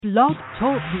Blog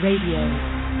Talk Radio.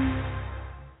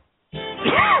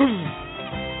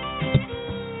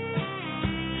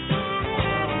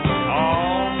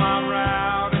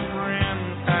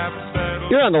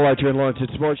 You're on the Larcher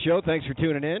Lorensen Sports Show. Thanks for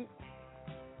tuning in.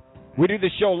 We do this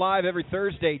show live every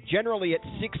Thursday, generally at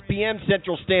 6 p.m.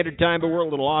 Central Standard Time, but we're a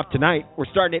little off tonight. We're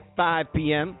starting at 5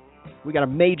 p.m. We got a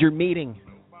major meeting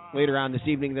later on this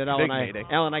evening that Al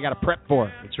and I got to prep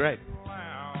for. That's right.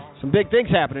 Some big things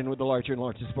happening with the Larcher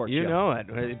Lorensen Sports Show. You know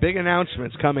it. Big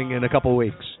announcements coming in a couple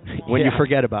weeks when you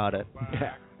forget about it.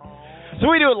 Yeah. So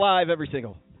we do it live every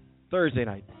single Thursday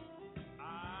night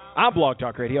on Blog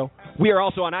Talk Radio. We are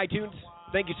also on iTunes.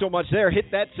 Thank you so much there. Hit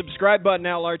that subscribe button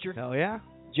now, Larcher. Hell yeah.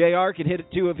 JR can hit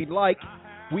it too if he'd like.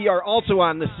 We are also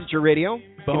on the Stitcher Radio.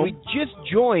 Boom. And we just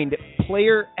joined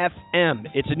Player FM.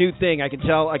 It's a new thing. I can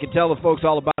tell the folks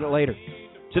all about it later.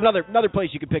 It's another place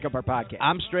you can pick up our podcast.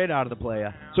 I'm straight out of the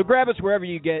playa. So grab us wherever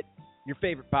you get your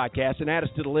favorite podcast and add us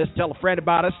to the list. Tell a friend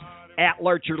about us, at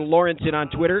Larcher Lorensen on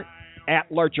Twitter, at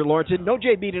Larcher Lorensen. No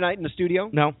JB tonight in the studio.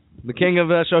 No. The king of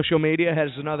social media has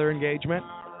another engagement.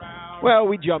 Well,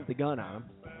 we jumped the gun on him.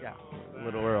 Yeah, a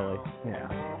little early. Yeah.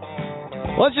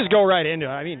 Well, let's just go right into it.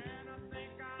 I mean,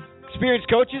 experienced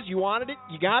coaches, you wanted it,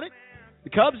 you got it. The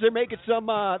Cubs, they're making some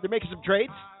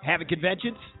trades, having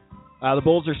conventions. The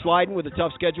Bulls are sliding with a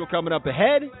tough schedule coming up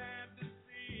ahead.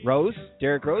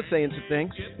 Derek Rose saying some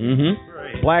things.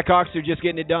 Mm-hmm. Blackhawks are just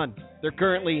getting it done. They're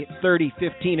currently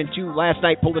 30-15-2. Last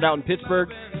night pulled it out in Pittsburgh,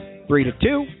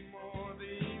 3-2.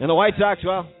 And the White Sox,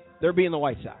 well, they're being the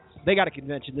White Sox. They got a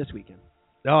convention this weekend.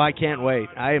 Oh, I can't wait.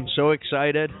 I am so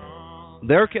excited.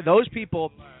 Those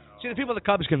people, the people at the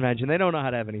Cubs convention, they don't know how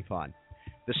to have any fun.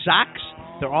 The Sox,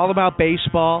 they're all about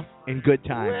baseball and good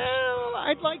times. Well,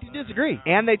 I'd like to disagree.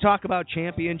 And they talk about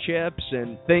championships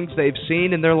and things they've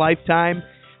seen in their lifetime.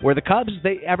 Where the Cubs,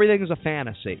 everything is a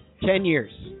fantasy. 10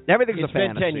 years. Everything's a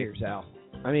fantasy. It's been 10 years, Al.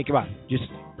 I mean, come on. Just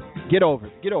get over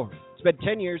it. Get over it. It's been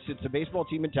 10 years since a baseball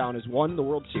team in town has won the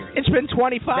World Series. It's been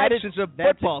 25 since a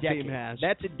football team has.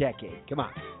 That's a decade. Come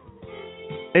on.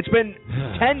 It's been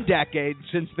 10 decades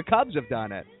since the Cubs have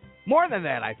done it. More than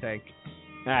that, I think.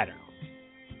 I don't know.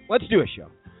 Let's do a show.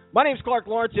 My name's Clark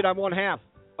Lorensen. I'm one half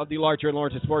of the Larcher and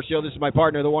Lorensen Sports Show. This is my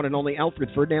partner, the one and only Alfred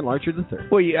Ferdinand Larcher III.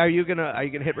 Well, are you gonna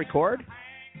hit record?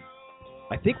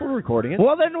 I think we're recording it.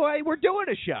 Well, then we're doing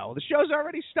a show. The show's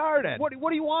already started. What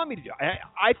do you want me to do?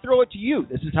 I throw it to you.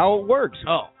 This is how it works.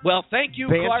 Oh, well, thank you,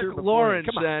 Banter Clark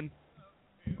Lorensen.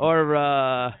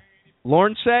 Or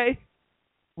Lorensen.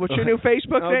 What's your new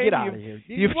Facebook name? Get out of here.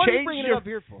 You've what changed are you bringing it up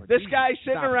here for? This guy's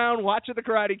sitting around watching The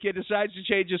Karate Kid, decides to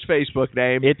change his Facebook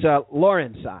name. It's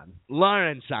Lorensen.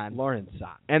 Lorensen.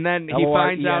 And then he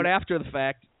finds out after the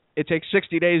fact it takes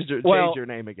 60 days to change your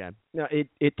name again. No,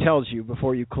 it tells you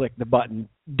before you click the button,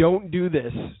 don't do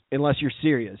this unless you're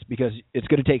serious, because it's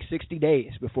going to take 60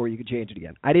 days before you can change it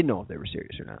again. I didn't know if they were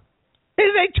serious or not. They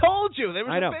told you. There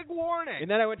was a big warning. And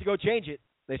then I went to go change it.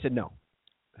 They said no.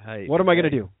 Hey, what am I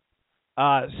going to do?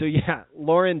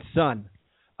 Lauren's son.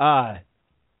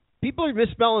 People are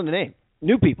misspelling the name.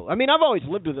 New people. I mean, I've always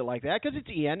lived with it like that because it's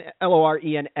E-N,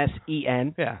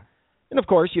 Lorensen. Yeah. And, of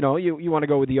course, you want to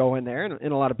go with the O in there,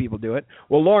 and a lot of people do it.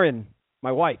 Well, Lauren,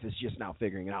 my wife, is just now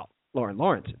figuring it out. Lauren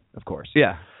Lorensen, of course.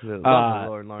 Yeah.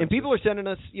 Lauren Lorensen. And people are sending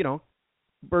us,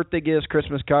 birthday gifts,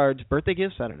 Christmas cards. Birthday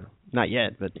gifts? I don't know. Not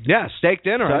yet, but... Yeah, steak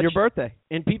dinner on your birthday.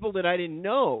 And people that I didn't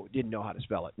know how to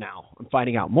spell it now. I'm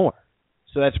finding out more.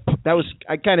 So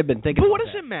I kind of been thinking. But what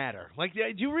does it matter? Like, do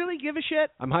you really give a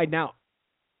shit? I'm hiding out.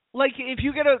 Like, if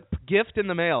you get a gift in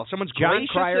the mail, someone's John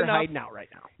gracious Cryer enough, hiding out right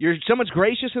now. Someone's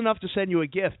gracious enough to send you a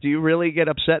gift. Do you really get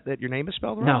upset that your name is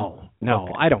spelled wrong? No,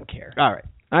 okay. I don't care. All right,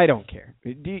 I don't care.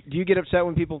 Do you get upset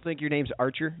when people think your name's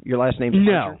Archer? Your last name's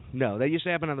Archer? No. That used to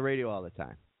happen on the radio all the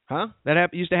time. Huh?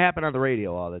 That used to happen on the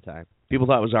radio all the time. People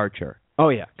thought it was Archer. Oh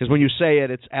yeah, because when you say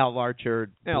it, it's Al Larcher.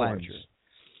 Larcher.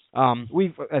 I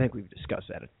think we've discussed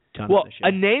that.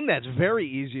 A name that's very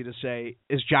easy to say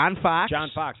is John Fox. John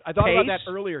Fox. I thought about that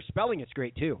earlier. Spelling it's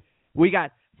great, too. We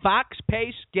got Fox,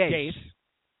 Pace, Gase.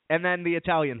 And then the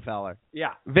Italian fella.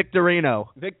 Yeah. Victorino.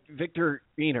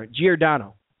 Victorino.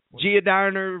 Giordano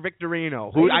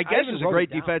Victorino, who I guess is a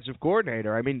great defensive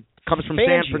coordinator. I mean, comes from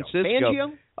San Francisco.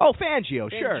 Fangio? Oh, Fangio,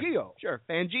 sure. Sure,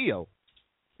 Fangio.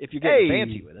 If you're getting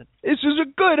fancy with it. This is a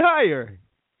good hire.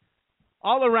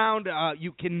 All around,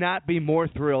 you cannot be more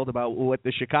thrilled about what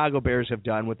the Chicago Bears have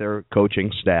done with their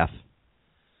coaching staff.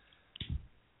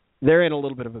 They're in a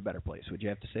little bit of a better place. Would you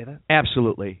have to say that?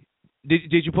 Absolutely.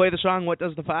 Did you play the song, What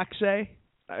Does the Fox Say?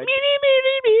 That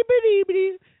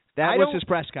was his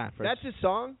press conference. That's his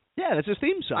song? Yeah, that's his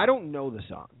theme song. I don't know the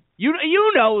song. You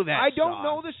know that I don't song.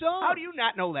 know the song. How do you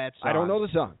not know that song? I don't know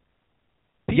the song.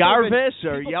 Yarvis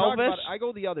or people talk Yelvis? about it. I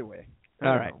go the other way.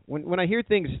 All right. When I hear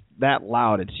things that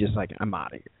loud, it's just like, I'm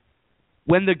out of here.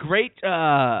 When the great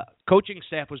coaching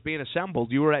staff was being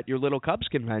assembled, you were at your little Cubs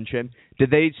convention.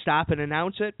 Did they stop and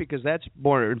announce it? Because that's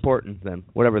more important than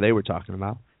whatever they were talking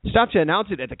about. Stop to announce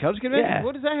it at the Cubs convention? Yeah.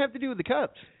 What does that have to do with the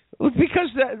Cubs? Because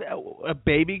a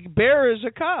baby bear is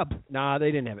a Cub. Nah,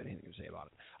 they didn't have anything to say about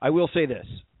it. I will say this.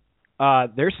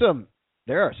 There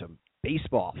are some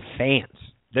baseball fans.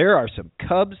 There are some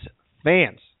Cubs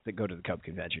fans that go to the Cub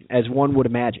convention, as one would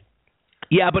imagine.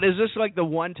 Yeah, but is this like the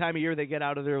one time a year they get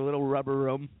out of their little rubber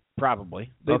room?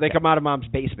 Probably. Okay. They come out of Mom's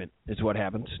basement is what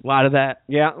happens. A lot of that.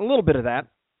 Yeah, a little bit of that.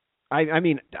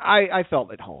 I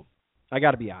felt at home. I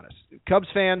got to be honest. Cubs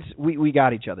fans, we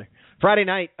got each other. Friday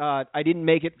night, I didn't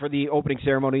make it for the opening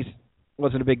ceremonies.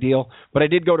 Wasn't a big deal. But I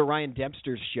did go to Ryan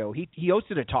Dempster's show. He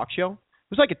hosted a talk show.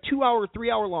 It was like a 2-hour,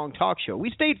 3-hour-long talk show.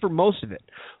 We stayed for most of it.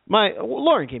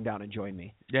 Lauren came down and joined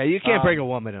me. Yeah, you can't bring a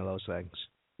woman in those things.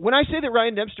 When I say that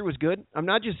Ryan Dempster was good, I'm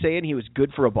not just saying he was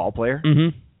good for a ball player.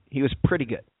 Mm-hmm. He was pretty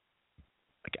good.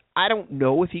 Like, I don't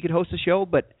know if he could host a show,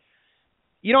 but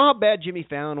you know how bad Jimmy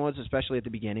Fallon was, especially at the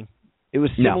beginning? It was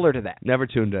similar to that. Never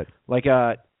tuned it. Like,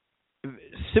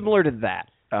 similar to that.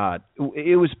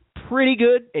 It was pretty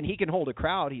good, and he can hold a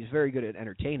crowd. He's very good at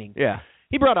entertaining. Yeah.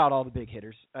 He brought out all the big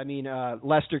hitters. I mean,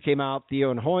 Lester came out,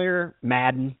 Theo and Hoyer,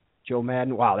 Madden, Joe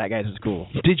Madden. Wow, that guy's cool.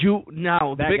 Did you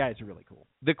now? That guy's really cool.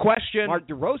 The question. Mark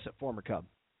DeRosa, former Cub.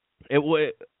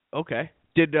 Okay.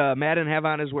 Did Madden have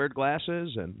on his weird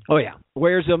glasses? And oh yeah,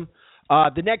 wears them.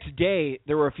 The next day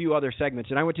there were a few other segments,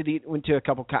 and I went to a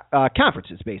couple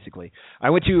conferences basically. I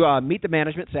went to Meet the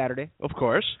Management Saturday, of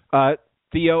course.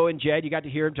 Theo and Jed, you got to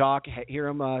hear him talk, hear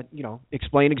him,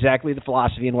 explain exactly the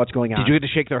philosophy and what's going on. Did you get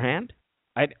to shake their hand?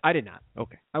 I did not.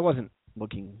 Okay. I wasn't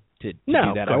looking to do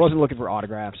that. I I wasn't looking for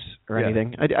autographs or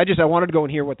anything. I wanted to go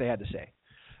and hear what they had to say.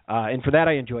 And for that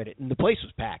I enjoyed it. And the place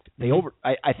was packed.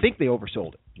 I think they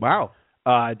oversold it. Wow.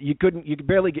 You could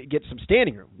barely get some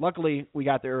standing room. Luckily we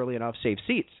got there early enough, saved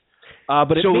seats. But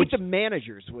meet the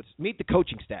managers, meet the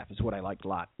coaching staff is what I liked a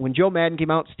lot. When Joe Madden came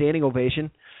out, standing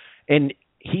ovation, and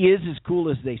he is as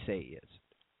cool as they say he is.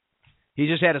 He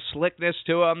just had a slickness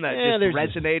to him that just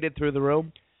resonated through the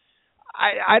room.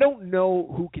 I don't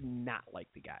know who can not like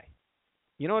the guy.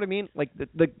 You know what I mean? Like the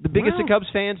biggest of Cubs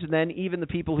fans, and then even the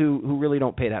people who really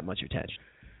don't pay that much attention.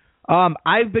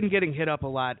 I've been getting hit up a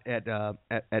lot at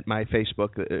my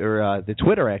Facebook or the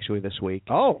Twitter actually this week.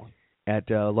 Oh,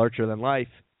 at Larcher Than Life.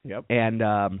 Yep.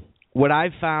 And what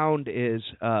I've found is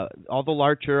all the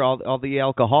Larcher, all the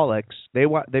alcoholics,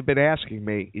 they've been asking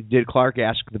me, did Clark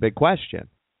ask the big question?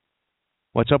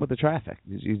 What's up with the traffic?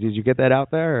 Did you get that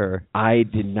out there? Or? I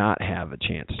did not have a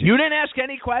chance to. You didn't ask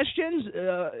any questions?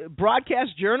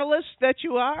 Broadcast journalist that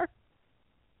you are?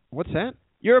 What's that?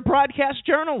 You're a broadcast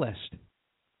journalist.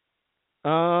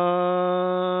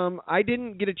 I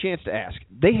didn't get a chance to ask.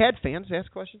 They had fans ask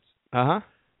questions. Uh-huh.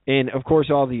 And, of course,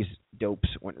 all these dopes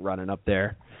went running up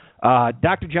there.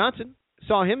 Dr. Johnson,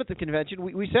 saw him at the convention.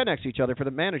 We sat next to each other for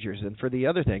the managers and for the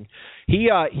other thing. He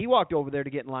walked over there to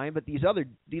get in line, but these other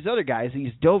guys,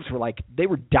 these dopes they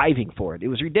were diving for it. It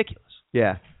was ridiculous.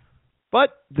 Yeah. But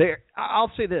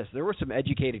I'll say this, there were some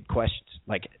educated questions,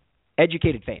 like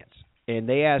educated fans, and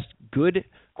they asked good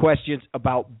questions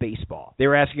about baseball. They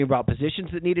were asking about positions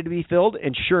that needed to be filled,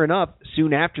 and sure enough,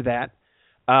 soon after that,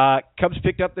 Cubs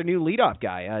picked up their new leadoff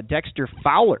guy, Dexter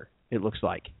Fowler, it looks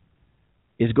like,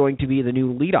 is going to be the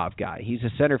new leadoff guy. He's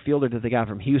a center fielder that they got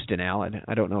from Houston, Al, and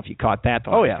I don't know if you caught that the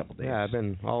last couple days. Yeah, I've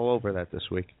been all over that this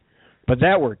week. But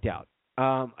that worked out.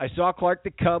 I saw Clark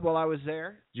the Cub while I was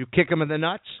there. Did you kick him in the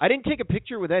nuts? I didn't take a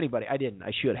picture with anybody. I didn't.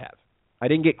 I should have. I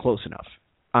didn't get close enough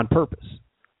on purpose.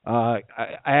 I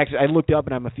looked up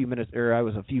and I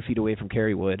was a few feet away from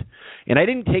Kerry Wood, and I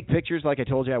didn't take pictures like I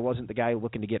told you. I wasn't the guy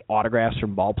looking to get autographs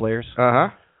from ball players. Uh-huh.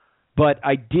 But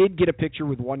I did get a picture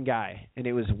with one guy, and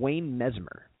it was Wayne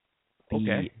Mesmer,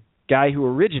 the guy who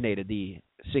originated the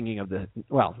singing of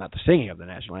not the singing of the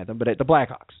national anthem, but at the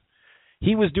Blackhawks.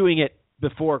 He was doing it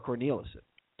before Corneliuson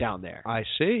down there. I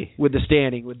see. With the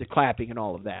standing, with the clapping, and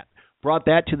all of that. Brought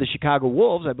that to the Chicago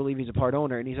Wolves. I believe he's a part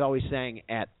owner, and he's always sang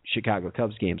at Chicago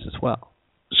Cubs games as well.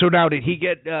 So now, did he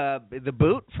get the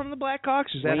boot from the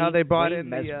Blackhawks? Is that how they brought in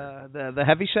the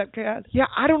heavyset cat? Yeah,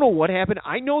 I don't know what happened.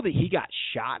 I know that he got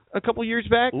shot a couple years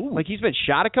back. Ooh. Like he's been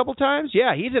shot a couple times.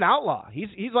 Yeah, he's an outlaw.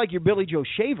 He's like your Billy Joe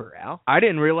Shaver, Al. I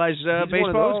didn't realize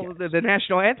baseball, the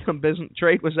national anthem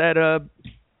trade was that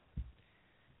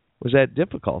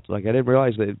difficult. Like I didn't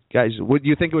realize that guys. Would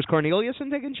you think it was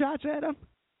Corneliuson taking shots at him?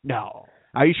 No.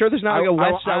 Are you sure there's not like a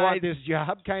West I want Side, this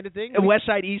job kind of thing? a West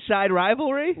Side East Side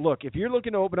rivalry? Look, if you're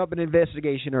looking to open up an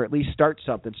investigation or at least start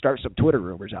some Twitter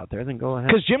rumors out there, then go ahead.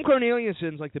 Because Jim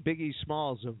Corneliuson's like the Biggie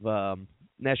Smalls of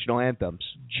national anthems.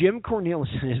 Jim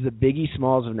Cornelison is the Biggie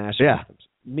Smalls of national anthems.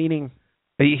 Meaning,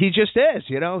 he just is.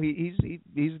 You know, he's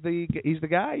the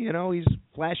guy. You know, he's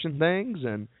flashing things,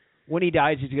 and when he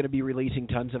dies, he's going to be releasing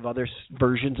tons of other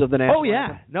versions of the national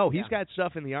anthem. No, he's got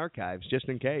stuff in the archives just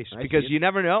in case, I because you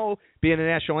never know, being a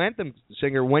national anthem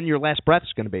singer, when your last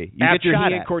breath's going to be. After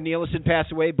he and Cornelison pass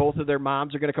away, both of their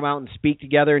moms are going to come out and speak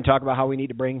together and talk about how we need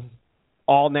to bring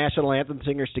all national anthem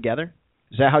singers together.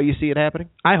 Is that how you see it happening?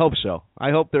 I hope so.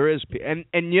 I hope there is.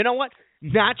 And you know what?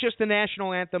 Not just the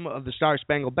national anthem of the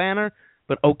Star-Spangled Banner,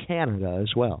 but O Canada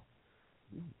as well.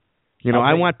 You know,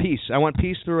 I want peace. I want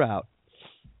peace throughout.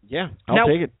 Yeah, I'll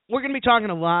take it. We're going to be talking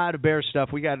a lot of Bears stuff.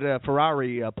 We got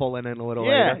Ferrari pulling in a little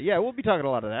later. Yeah, we'll be talking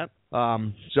a lot of that.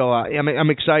 So I'm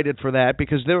excited for that,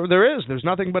 because there's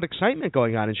nothing but excitement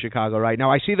going on in Chicago right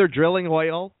now. I see they're drilling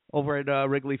oil over at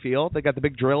Wrigley Field. They got the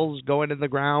big drills going in the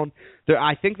ground.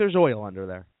 I think there's oil under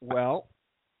there. Well,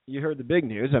 you heard the big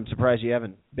news. I'm surprised you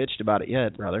haven't bitched about it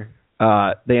yet, brother.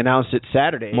 They announced it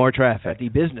Saturday. More traffic. At the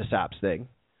business ops thing.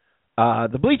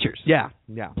 The bleachers. Yeah.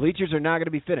 Bleachers are not going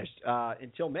to be finished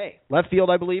until May. Left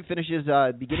field, I believe, finishes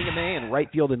beginning of May, and right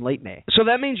field in late May. So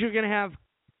that means you're going to have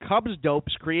Cubs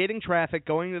dopes creating traffic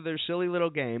going to their silly little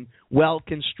game while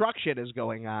construction is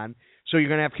going on. So you're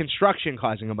going to have construction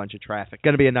causing a bunch of traffic.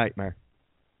 Going to be a nightmare.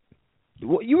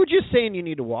 Well, you were just saying you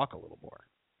need to walk a little more.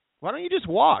 Why don't you just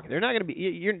walk? They're not going to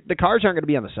be. The cars aren't going to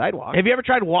be on the sidewalk. Have you ever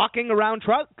tried walking around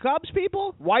Cubs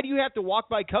people? Why do you have to walk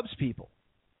by Cubs people?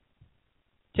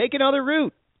 Take another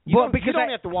route. You don't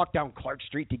have to walk down Clark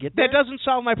Street to get there. That doesn't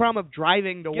solve my problem of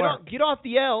driving to work. Get off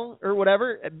the L or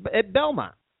whatever at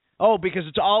Belmont. Oh, because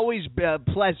it's always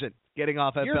pleasant getting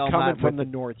off at Belmont. You're coming from the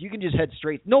north. You can just head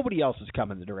straight. Nobody else is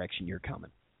coming the direction you're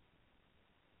coming.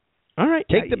 All right.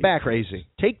 Take the back roads. Crazy.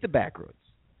 Take the back roads.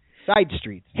 Side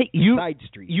streets. Hey, Side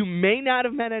streets. You may not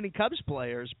have met any Cubs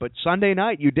players, but Sunday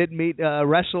night you did meet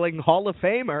wrestling Hall of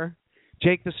Famer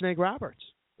Jake the Snake Roberts.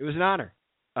 It was an honor.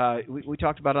 We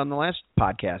talked about it on the last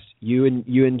podcast. You and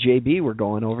JB were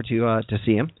going over to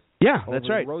see him. Yeah, over that's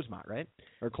right. Rosemont, right?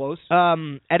 Or close?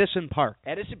 Edison Park.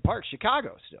 Edison Park,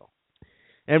 Chicago still.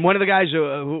 And one of the guys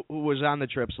who was on the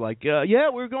trip's like, yeah,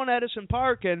 we were going to Edison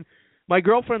Park, and my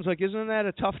girlfriend's like, isn't that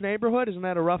a tough neighborhood? Isn't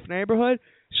that a rough neighborhood?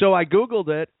 So I Googled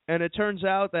it, and it turns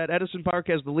out that Edison Park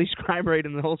has the least crime rate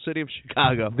in the whole city of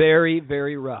Chicago. Very,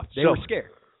 very rough. They were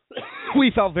scared.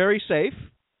 We felt very safe.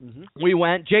 Mm-hmm. We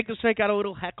went. Jake the Snake got a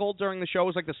little heckled during the show. It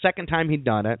was like the second time he'd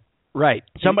done it. Right.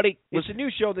 It's a new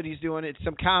show that he's doing. It's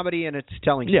some comedy and it's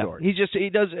telling stories. He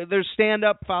does. There's stand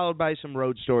up followed by some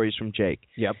road stories from Jake.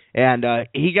 Yep. And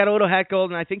he got a little heckled,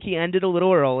 and I think he ended a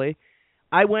little early.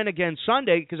 I went again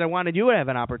Sunday because I wanted you to have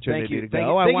an opportunity to go.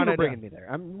 Thank you for bringing me there.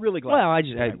 I'm really glad. Well,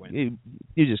 you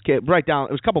just came right down.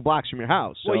 It was a couple blocks from your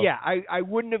house. So. Well, yeah, I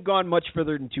wouldn't have gone much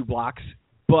further than 2 blocks,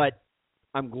 but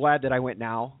I'm glad that I went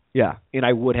now. Yeah. And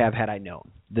I would have had I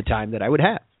known the time that I would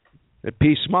have. At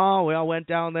P Small, we all went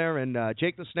down there, and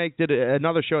Jake the Snake did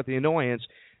another show at the Annoyance.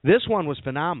 This one was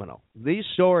phenomenal. These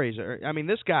stories are. I mean,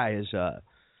 this guy is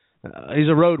he's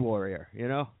a road warrior. You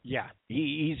know. Yeah.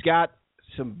 He's got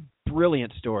some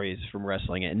brilliant stories from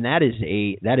wrestling, and that is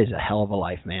a hell of a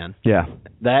life, man. Yeah.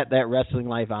 That wrestling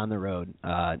life on the road.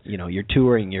 You're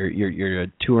touring. You're a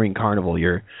touring carnival.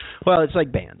 It's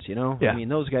like bands. You know. Yeah. I mean,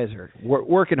 those guys are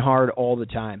working hard all the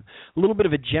time. A little bit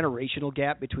of a generational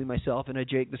gap between myself and a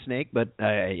Jake the Snake, but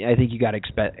I think you got to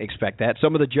expect that.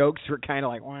 Some of the jokes were kind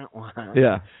of like wah, wah,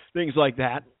 yeah, things like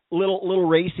that. Little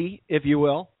racy, if you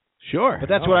will. Sure. But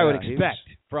that's what I would expect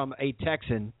from a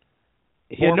Texan.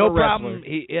 He had no problem.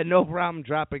 He had no problem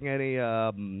dropping any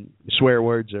swear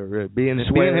words or being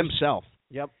himself.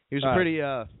 Yep. He was a pretty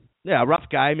rough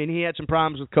guy. I mean, he had some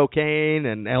problems with cocaine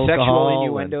and alcohol. Sexual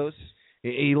innuendos.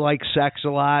 He liked sex a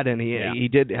lot, and he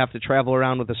did have to travel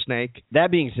around with a snake.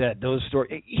 That being said, those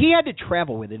stories, he had to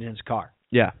travel with it in his car.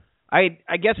 Yeah.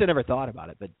 I guess I never thought about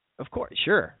it, but of course,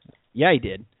 sure. Yeah, he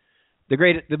did.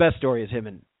 The best story is him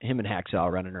and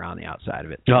Hacksaw running around the outside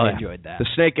of it. Oh, I enjoyed that. The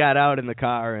snake got out in the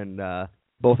car, and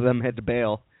both of them had to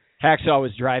bail. Hacksaw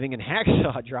was driving, and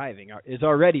Hacksaw driving is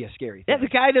already a scary thing. Yeah, the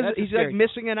guy he's like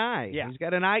missing an eye. Yeah. He's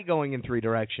got an eye going in 3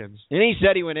 directions. And he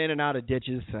said he went in and out of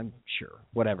ditches. I'm sure,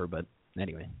 whatever. But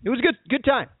anyway, it was good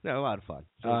time. Yeah, a lot of fun.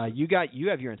 You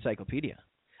have your encyclopedia.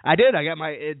 I did. I got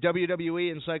my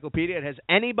WWE encyclopedia. It has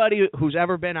anybody who's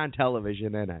ever been on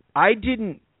television in it. I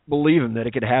didn't believe him that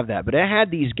it could have that, but it had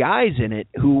these guys in it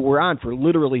who were on for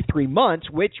literally 3 months.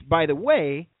 Which, by the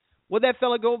way, what'd that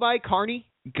fella go by? Carney.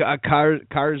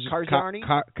 Kazarni.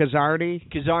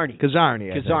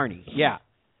 Yeah.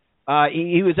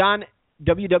 He was on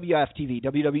WWF TV,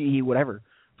 WWE, whatever,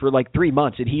 for like 3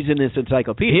 months, and he's in this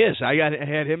encyclopedia. He is. I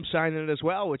had him sign it as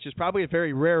well, which is probably a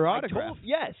very rare autograph.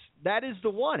 Yes, that is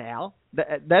the one, Al.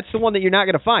 That's the one that you're not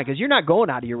going to find because you're not going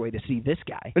out of your way to see this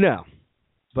guy. No.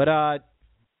 But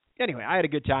anyway, I had a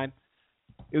good time.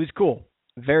 It was cool.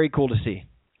 Very cool to see.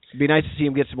 It'd be nice to see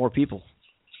him get some more people.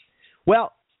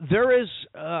 Well, there's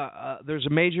a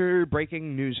major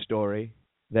breaking news story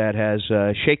that has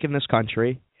shaken this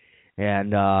country,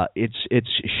 and it's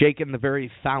shaken the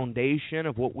very foundation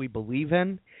of what we believe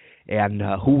in and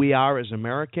who we are as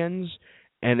Americans,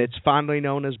 and it's fondly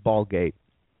known as Ballgate.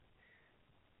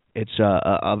 It's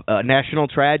a national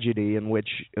tragedy in which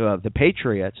the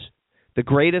Patriots, the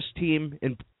greatest team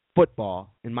in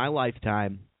football in my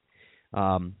lifetime,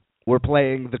 were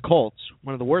playing the Colts,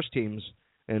 one of the worst teams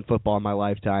in football in my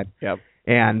lifetime. Yep.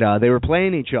 And they were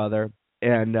playing each other,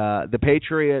 and the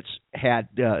Patriots had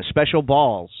special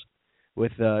balls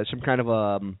with some kind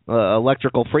of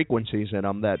electrical frequencies in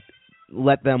them that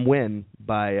let them win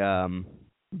by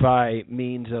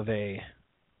means of a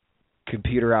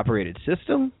computer-operated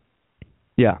system?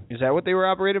 Yeah. Is that what they were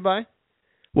operated by?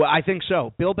 Well, I think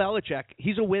so. Bill Belichick,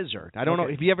 he's a wizard. I don't know.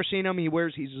 Have you ever seen him?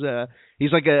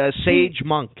 He's like a sage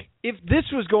monk. If this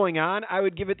was going on, I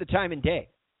would give it the time and day.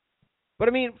 But,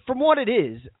 I mean, from what it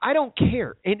is, I don't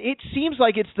care. And it seems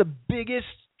like it's the biggest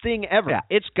thing ever. Yeah,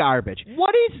 it's garbage.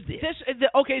 What is this?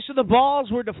 Okay, so the balls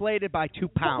were deflated by 2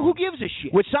 pounds. Who gives a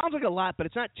shit? Which sounds like a lot, but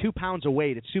it's not 2 pounds of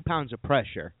weight. It's 2 pounds of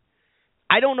pressure.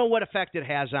 I don't know what effect it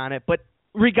has on it, but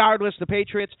regardless, the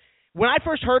Patriots, when I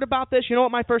first heard about this, you know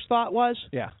what my first thought was?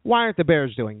 Yeah. Why aren't the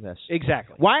Bears doing this?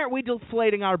 Exactly. Why aren't we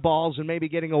deflating our balls and maybe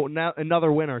getting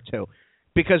another win or two?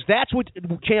 Because that's what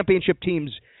championship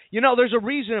teams... You know, there's a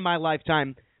reason in my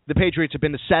lifetime the Patriots have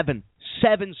been to seven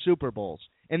Super Bowls,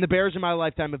 and the Bears in my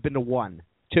lifetime have been to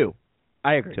 2.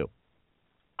 I agree. 2.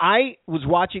 I was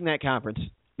watching that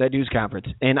news conference,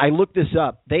 and I looked this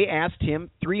up. They asked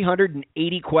him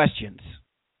 380 questions,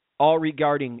 all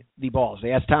regarding the balls.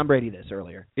 They asked Tom Brady this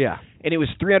earlier. Yeah. And it was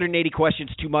 380 questions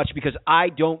too much because I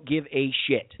don't give a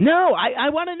shit. No, I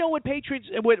want to know what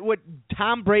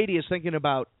Tom Brady is thinking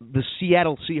about the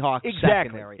Seattle Seahawks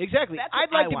secondary. Exactly.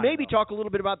 I'd like to maybe talk a little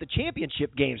bit about the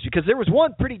championship games because there was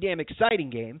one pretty damn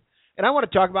exciting game, and I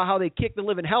want to talk about how they kicked the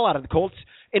living hell out of the Colts.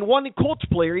 And one Colts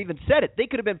player even said it. They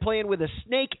could have been playing with a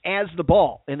snake as the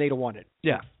ball, and they'd have won it.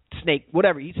 Yeah. Snake,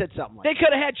 whatever. He said something like that. They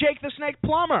could have had Jake the Snake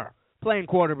Plummer playing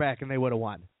quarterback, and they would have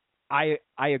won. I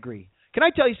agree. Can I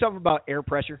tell you something about air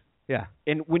pressure? Yeah.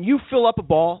 And when you fill up a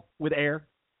ball with air,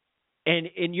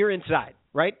 and you're inside,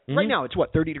 right? Mm-hmm. Right now, it's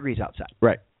 30 degrees outside.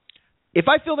 Right. If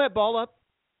I fill that ball up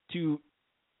to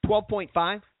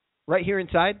 12.5 right here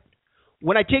inside,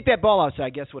 when I take that ball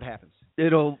outside, guess what happens?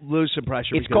 It'll lose some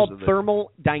pressure. It's called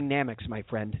thermal dynamics, my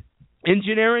friend.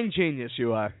 Engineering genius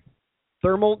you are.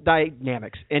 Thermal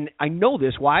dynamics. And I know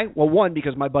this. Why? Well, one,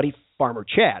 because my buddy Farmer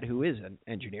Chad, who is an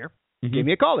engineer, gave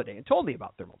me a call today and told me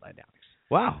about thermal dynamics.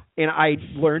 Wow. And I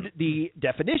learned the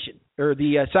definition, or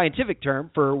the scientific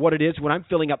term for what it is when I'm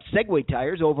filling up Segway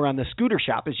tires over on the scooter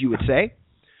shop, as you would say.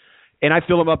 And I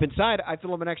fill them up inside. I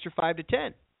fill them an extra 5 to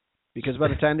 10. Because by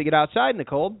the time they get outside in the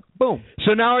cold, boom.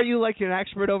 So now are you like an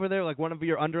expert over there? Like one of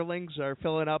your underlings are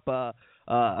filling up a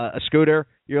scooter?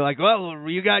 You're like, well,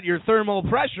 you got your thermal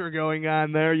pressure going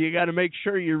on there. You got to make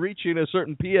sure you're reaching a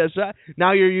certain PSI.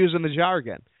 Now you're using the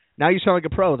jargon. Now you sound like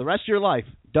a pro. The rest of your life,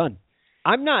 done.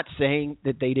 I'm not saying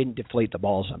that they didn't deflate the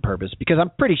balls on purpose because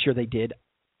I'm pretty sure they did.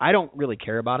 I don't really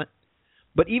care about it.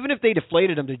 But even if they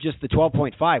deflated them to just the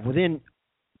 12.5 within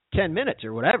 10 minutes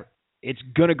or whatever, it's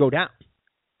going to go down.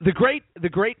 The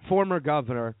great former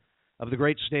governor of the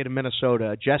great state of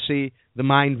Minnesota, Jesse the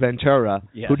Mind Ventura,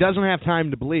 who doesn't have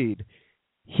time to bleed,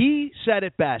 he said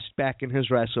it best back in his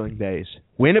wrestling days.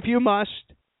 Win if you must,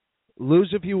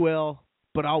 lose if you will,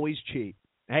 but always cheat.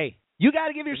 Hey, you got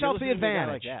to give yourself the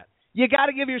advantage. Like you got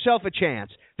to give yourself a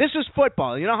chance. This is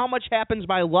football. You know how much happens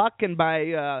by luck and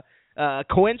by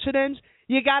coincidence?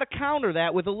 You got to counter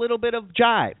that with a little bit of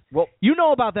jive. Well, you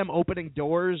know about them opening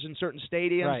doors in certain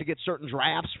stadiums to get certain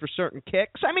drafts for certain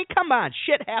kicks. I mean, come on.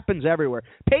 Shit happens everywhere.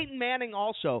 Peyton Manning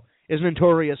also is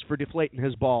notorious for deflating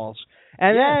his balls.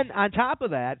 And then on top of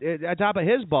that, on top of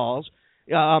his balls,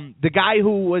 the guy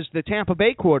who was the Tampa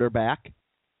Bay quarterback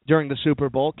during the Super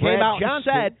Bowl came out and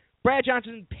said Brad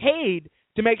Johnson paid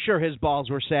to make sure his balls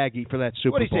were saggy for that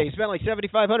Super Bowl. What did he say? He spent like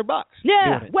 $7,500.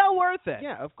 Yeah, well worth it.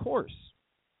 Yeah, of course.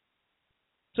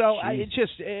 So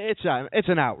it's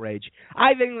an outrage.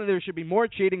 I think that there should be more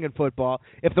cheating in football.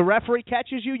 If the referee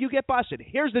catches you, you get busted.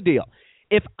 Here's the deal.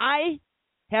 If I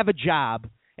have a job,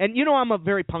 and I'm a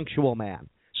very punctual man.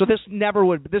 So this never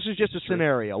would. This is just a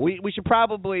scenario. We should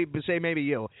probably say maybe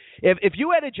you. If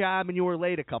you had a job and you were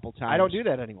late a couple times. I don't do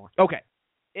that anymore. Okay.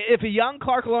 If a young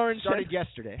Clark Lorensen started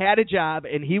yesterday had a job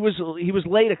and he was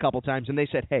late a couple times and they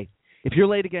said, hey, if you're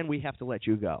late again, we have to let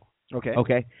you go. Okay.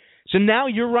 Okay. So now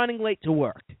you're running late to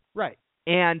work. Right.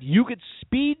 And you could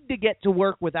speed to get to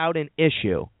work without an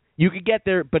issue. You could get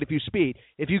there, but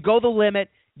if you go the limit,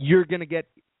 you're going to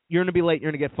be late,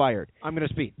 you're going to get fired. I'm going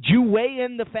to speed. Do you weigh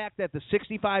in the fact that the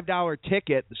 $65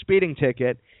 ticket, the speeding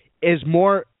ticket, is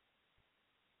more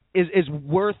is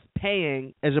worth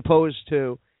paying as opposed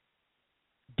to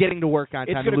getting to work on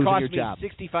time and losing your job? It's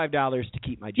going to cost me $65 to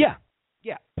keep my job.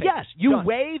 Yeah. Pay. Yes, you Done.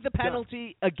 weigh the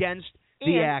penalty against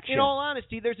the and action. In all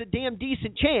honesty, there's a damn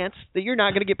decent chance that you're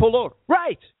not going to get pulled over.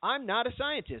 Right. I'm not a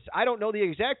scientist. I don't know the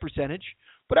exact percentage,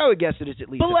 but I would guess that it's at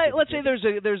least. But let's say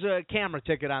there's a camera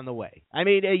ticket on the way. I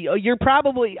mean,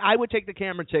 I would take the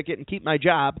camera ticket and keep my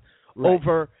job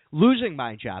over losing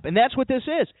my job, and that's what this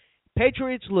is.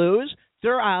 Patriots lose,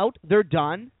 they're out, they're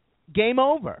done, game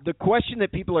over. The question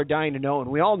that people are dying to know, and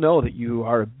we all know that you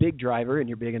are a big driver and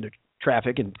you're big into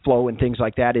traffic and flow and things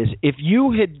like that, is if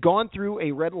you had gone through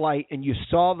a red light and you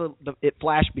saw it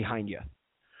flash behind you,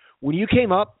 when you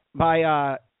came up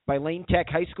by Lane Tech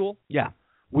High School,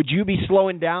 would you be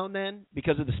slowing down then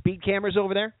because of the speed cameras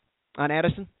over there on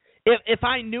Addison? If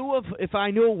I knew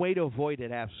a way to avoid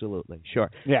it, absolutely,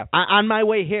 sure. Yeah. On my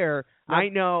way here, I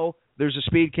know there's a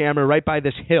speed camera right by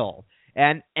this hill.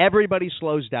 And everybody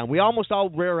slows down. We almost all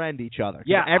rear end each other.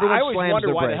 Yeah, everyone I always slams wonder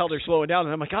their why brakes. the hell they're slowing down.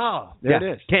 And I'm like, there it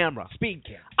is. Camera. Speed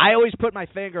camera. I always put my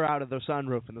finger out of the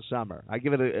sunroof in the summer. I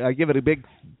give it a big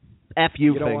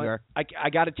F-U finger. I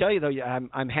got to tell you, though,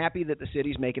 I'm happy that the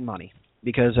city's making money.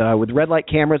 Because with red light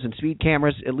cameras and speed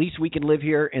cameras, at least we can live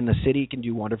here and the city can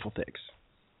do wonderful things.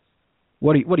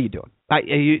 What are you doing?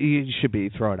 You should be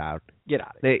thrown out. Get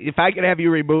out of here. If I could have you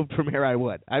removed from here, I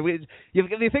would.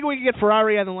 You think we could get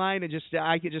Ferrari on the line and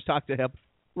I could just talk to him?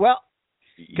 Well,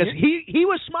 because he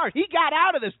was smart. He got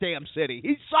out of this damn city.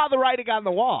 He saw the writing on the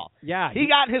wall. Yeah. He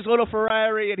got his little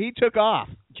Ferrari and he took off.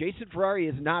 Jason Ferrari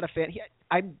is not a fan.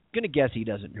 I'm going to guess he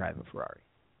doesn't drive a Ferrari.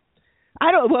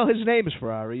 Well, his name is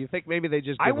Ferrari. You think maybe they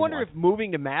just I wonder if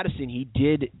moving to Madison he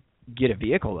did get a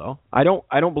vehicle, though. I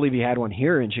don't believe he had one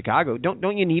here in Chicago.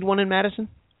 Don't you need one in Madison?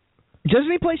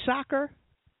 Doesn't he play soccer?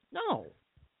 No.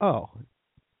 Oh.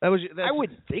 I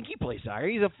would think he plays soccer.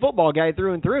 He's a football guy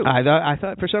through and through. I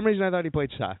thought for some reason I thought he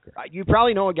played soccer. You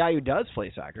probably know a guy who does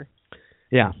play soccer.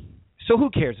 Yeah. So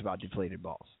who cares about deflated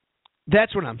balls?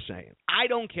 That's what I'm saying. I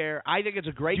don't care. I think it's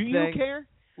a great thing. Do you care?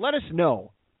 Let us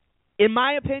know. In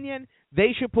my opinion,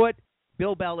 they should put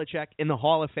Bill Belichick in the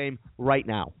Hall of Fame right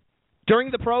now.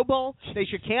 During the Pro Bowl, they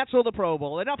should cancel the Pro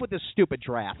Bowl. Enough with this stupid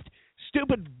draft.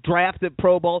 Stupid draft at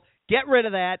Pro Bowl. Get rid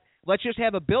of that. Let's just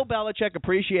have a Bill Belichick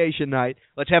appreciation night.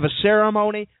 Let's have a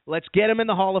ceremony. Let's get him in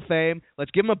the Hall of Fame.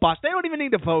 Let's give him a bust. They don't even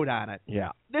need to vote on it.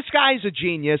 Yeah. This guy's a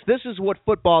genius. This is what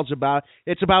football's about.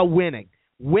 It's about winning.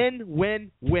 Win,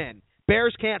 win, win.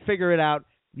 Bears can't figure it out.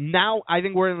 Now I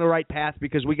think we're in the right path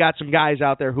because we got some guys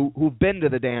out there who've been to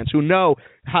the dance, who know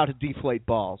how to deflate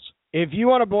balls. If you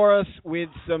want to bore us with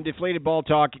some deflated ball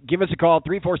talk, give us a call,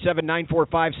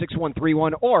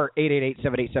 347-945-6131 or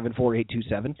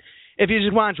 888-787-4827. If you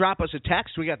just want to drop us a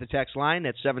text, we got the text line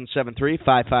at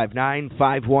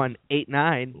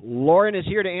 773-559-5189. Lauren is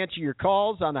here to answer your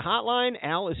calls on the hotline.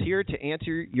 Al is here to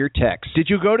answer your texts. Did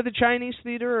you go to the Chinese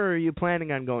theater, or are you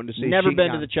planning on going to see Never Xi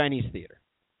been Jinping? to the Chinese theater.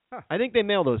 Huh. I think they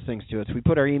mail those things to us. We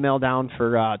put our email down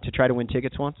for to try to win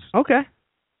tickets once. Okay.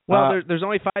 Well, there's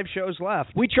only 5 shows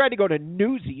left. We tried to go to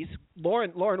Newsies.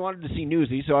 Lauren wanted to see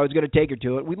Newsies, so I was going to take her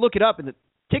to it. We look it up, and the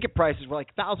ticket prices were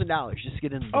like $1,000 just to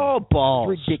get in. Oh,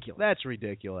 balls. It's ridiculous. That's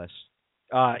ridiculous.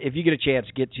 If you get a chance,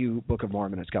 get to Book of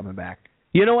Mormon. It's coming back.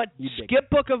 You know what? Skip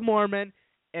Book of Mormon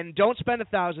and don't spend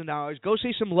 $1,000. Go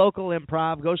see some local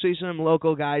improv. Go see some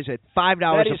local guys at $5 a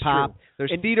pop. True.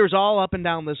 There's theaters all up and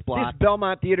down this block. This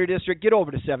Belmont Theater District, get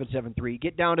over to 773.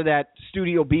 Get down to that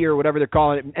Studio B or whatever they're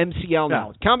calling it, MCL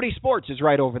now. Comedy Sports is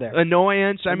right over there.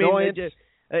 Annoyance. I mean,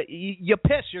 you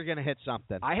piss, you're going to hit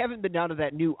something. I haven't been down to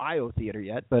that new IO Theater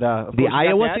yet, but the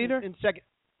Iowa Theater? In second,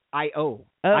 IO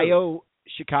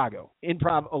Chicago.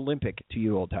 Improv Olympic to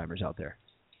you old timers out there.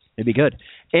 It'd be good.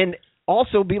 And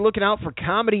also be looking out for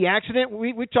Comedy Accident.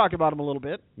 We've talked about them a little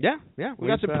bit. Yeah. We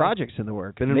got some projects in the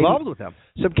work. Been involved with them.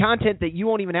 Some content that you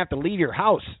won't even have to leave your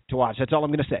house to watch. That's all I'm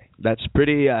going to say. That's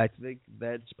pretty, I think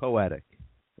that's poetic.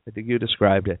 I think you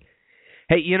described it.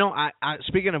 Hey, I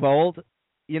speaking of old,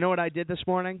 you know what I did this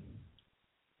morning?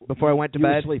 Before I went to bed?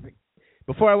 You were sleeping.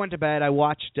 Before I went to bed, I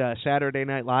watched Saturday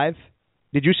Night Live.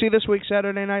 Did you see this week's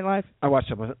Saturday Night Live? I watched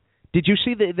some of it. Did you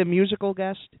see the musical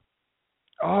guest?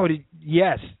 Oh,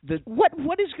 yes.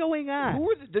 What is going on? Who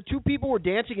were the two people were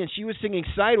dancing and she was singing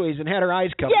sideways and had her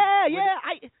eyes covered?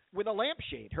 With a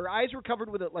lampshade. Her eyes were covered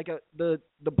with the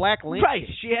black lampshade. Right.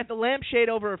 She had the lampshade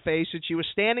over her face and she was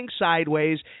standing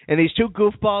sideways and these two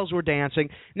goofballs were dancing.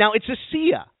 Now it's a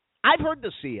Sia. I've heard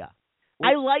the Sia.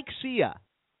 I like Sia.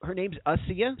 Her name's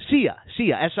Sia?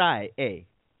 Sia. S-I-A.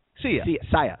 Sia.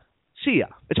 Sia.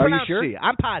 It's Are pronounced you sure? Sia.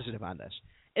 I'm positive on this.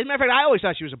 As a matter of fact, I always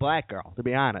thought she was a black girl, to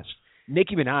be honest.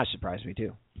 Nicki Minaj surprised me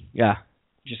too. Yeah.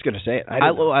 Just going to say it.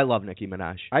 I love Nicki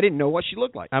Minaj. I didn't know what she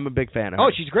looked like. I'm a big fan of her.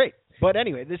 Oh, she's great. But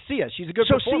anyway, this Sia, she's a good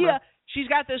performer. Sia, she's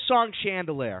got this song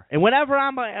Chandelier. And whenever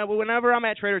I'm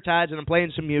at Trader Todd's and I'm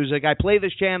playing some music, I play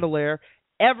this Chandelier.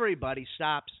 Everybody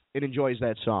stops and enjoys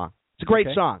that song. It's a great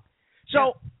song.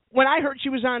 So when I heard she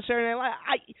was on Saturday Night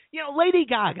Live, Lady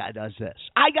Gaga does this.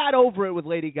 I got over it with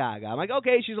Lady Gaga. I'm like,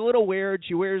 okay, she's a little weird.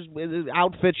 She wears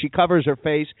outfits. She covers her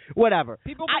face. Whatever.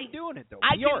 People been doing it, though.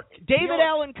 David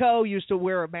Allen Coe used to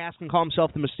wear a mask and call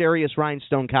himself the Mysterious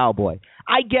Rhinestone Cowboy.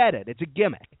 I get it. It's a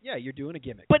gimmick. Yeah, you're doing a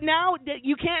gimmick. But now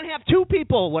you can't have two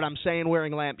people, what I'm saying,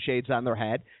 wearing lampshades on their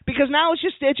head, because now it's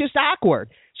just awkward.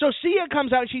 So Sia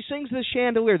comes out and she sings this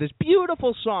Chandelier, this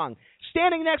beautiful song.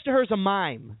 Standing next to her is a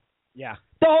mime. Yeah.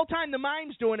 The whole time the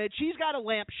mime's doing it, she's got a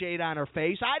lampshade on her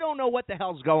face. I don't know what the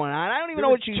hell's going on. I don't even know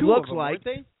what she looks like.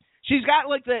 She's got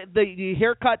like the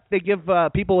haircut they give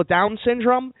people with Down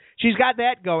syndrome. She's got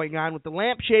that going on with the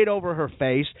lampshade over her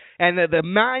face, and the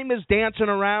mime is dancing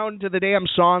around to the damn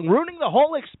song, ruining the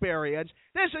whole experience.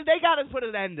 They got to put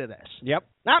an end to this. Yep.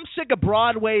 I'm sick of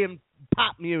Broadway and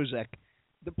pop music.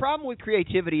 The problem with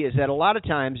creativity is that a lot of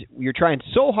times you're trying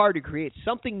so hard to create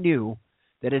something new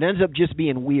that it ends up just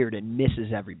being weird and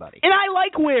misses everybody. And I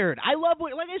like weird. I love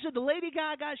weird. Like I said, the Lady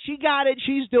Gaga, she got it.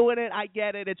 She's doing it. I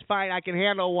get it. It's fine. I can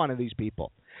handle one of these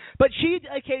people. But she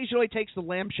occasionally takes the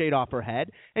lampshade off her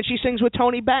head, and she sings with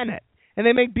Tony Bennett. And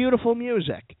they make beautiful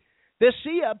music. This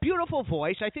Sia, beautiful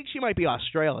voice. I think she might be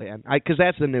Australian, because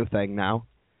that's the new thing now.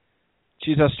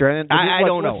 She's Australian? I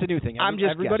don't know. What's the new thing?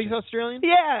 Everybody's guessing. Australian?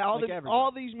 Yeah,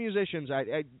 all these musicians.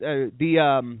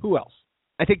 Who else?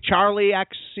 I think Charlie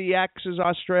XCX is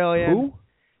Australian. Who?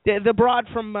 The broad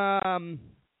from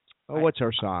what's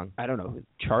her song? I don't know.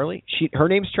 Charlie? Her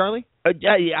name's Charlie? I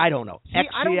don't know. See,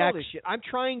 I don't know this shit. I'm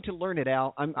trying to learn it,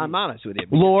 Al. I'm honest with you.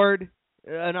 Lord,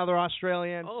 another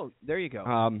Australian. Oh, there you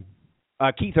go.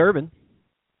 Keith Urban.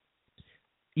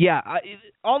 Yeah,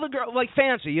 all the girls like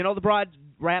Fancy. You know the broad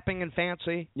rapping and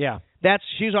Fancy. Yeah,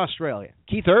 she's Australian.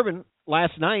 Keith Urban.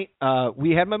 Last night,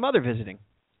 we had my mother visiting,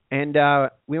 and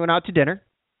we went out to dinner,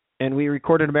 and we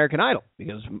recorded American Idol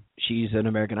because she's an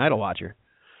American Idol watcher.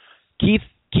 Keith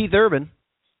Urban,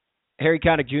 Harry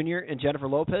Connick Jr. and Jennifer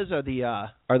Lopez are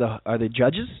the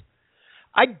judges.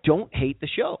 I don't hate the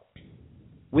show.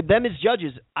 With them as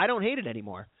judges, I don't hate it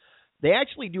anymore. They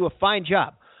actually do a fine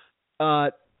job.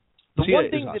 The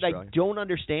one thing that I don't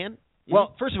understand,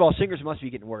 well, first of all, singers must be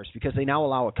getting worse because they now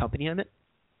allow accompaniment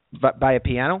by a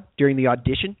piano during the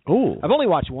audition. Ooh. I've only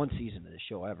watched one season of this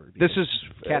show ever. This is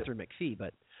Catherine McPhee,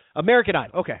 but American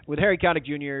Idol. Okay. With Harry Connick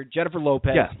Jr., Jennifer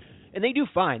Lopez. Yeah. And they do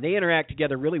fine. They interact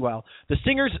together really well. The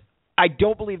singers, I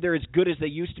don't believe they're as good as they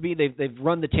used to be. They've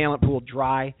run the talent pool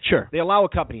dry. Sure. They allow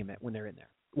accompaniment when they're in there.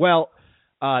 Well,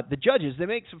 the judges, they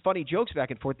make some funny jokes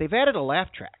back and forth. They've added a laugh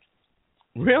track.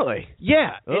 Really?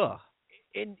 Yeah. Ugh.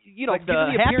 And you know, like the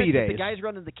given the Happy appearance that Days. the guys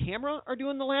running the camera are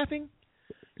doing the laughing.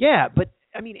 Yeah, but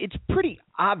I mean, it's pretty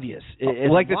obvious.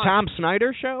 Like the Tom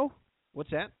Snyder show?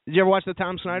 What's that? Did you ever watch the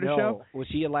Tom Snyder show? Was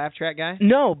he a laugh track guy?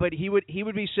 No, but he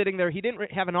would be sitting there. He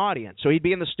didn't have an audience, so he'd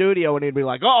be in the studio and he'd be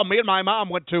like, "Oh, me and my mom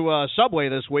went to Subway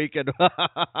this week and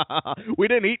we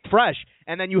didn't eat fresh."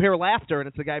 And then you hear laughter, and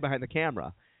it's the guy behind the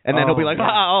camera. And then he'll be like,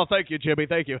 "Oh, thank you, Jimmy,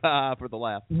 thank you for the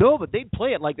laugh." No, but they'd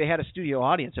play it like they had a studio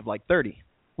audience of like 30.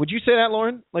 Would you say that,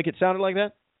 Lauren? Like it sounded like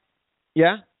that?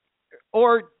 Yeah.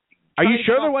 Or are you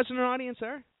sure there wasn't an audience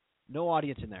there? No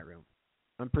audience in that room.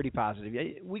 I'm pretty positive.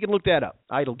 We can look that up.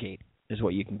 Idlegate is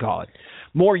what you can call it.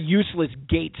 More useless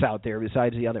gates out there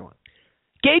besides the other one.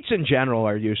 Gates in general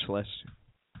are useless.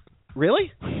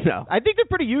 Really? No. I think they're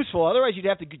pretty useful. Otherwise, you'd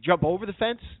have to jump over the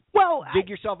fence. Well, dig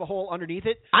yourself a hole underneath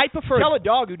it. I prefer tell a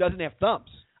dog who doesn't have thumbs.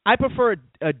 I prefer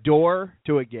a door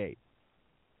to a gate.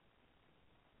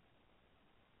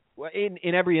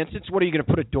 In every instance, what are you going to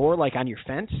put a door like on your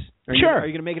fence? Are you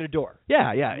going to make it a door?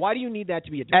 Yeah. Why do you need that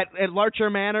to be a door? At Larcher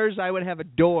Manors, I would have a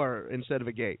door instead of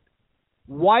a gate.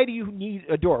 Why do you need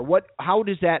a door? How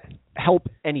does that help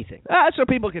anything? So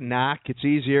people can knock. It's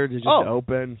easier to just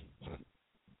open.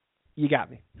 You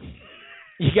got me.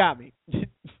 You got me.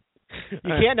 You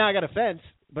can't knock on a fence,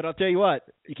 but I'll tell you what,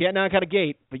 you can't knock on a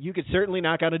gate, but you can certainly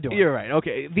knock on a door. You're right.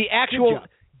 Okay, the actual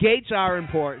gates are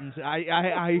important.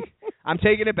 I'm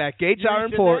taking it back. Gates are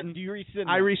important. Do you rescind?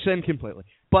 I rescind completely.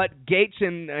 But gates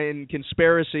in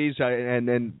conspiracies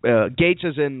and gates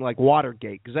as in like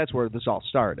Watergate, because that's where this all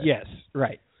started. Yes,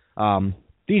 right.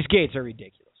 These gates are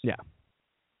ridiculous. Yeah.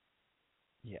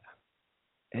 Yeah.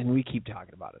 And we keep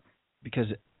talking about it because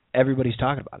everybody's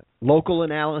talking about it. Local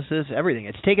analysis, everything.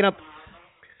 It's taken up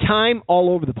time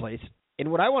all over the place.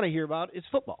 And what I want to hear about is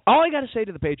football. All I got to say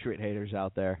to the Patriot haters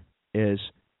out there is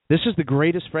this is the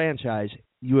greatest franchise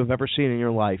you have ever seen in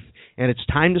your life, and it's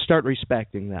time to start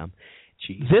respecting them.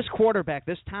 Jeez. This quarterback,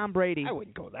 this Tom Brady, I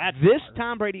wouldn't go that this far.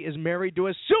 Tom Brady is married to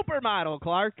a supermodel,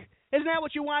 Clark. Isn't that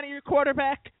what you want in your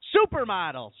quarterback?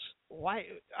 Supermodels. Why?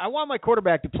 I want my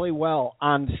quarterback to play well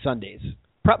on Sundays.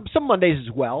 Some Mondays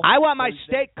as well. I want my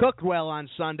steak cooked well on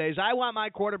Sundays. I want my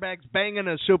quarterbacks banging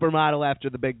a supermodel after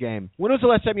the big game. When was the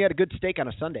last time you had a good steak on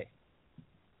a Sunday?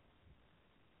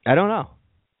 I don't know.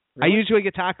 Really? I usually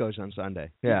get tacos on Sunday.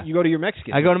 Yeah. You go to your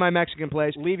Mexican. I go to my Mexican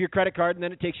place. Leave your credit card, and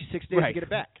then it takes you 6 days to get it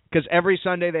back. Because every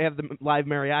Sunday they have the live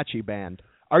mariachi band.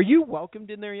 Are you welcomed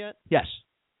in there yet? Yes.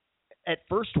 At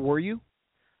first, were you?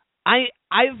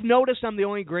 I've noticed I'm the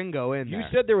only gringo in there. You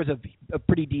said there was a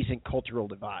pretty decent cultural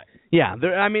divide. Yeah,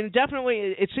 I mean,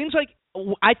 definitely. It seems like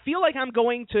I feel like I'm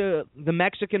going to the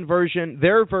Mexican version,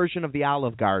 their version of the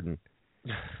Olive Garden.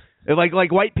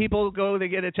 Like white people go, they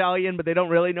get Italian, but they don't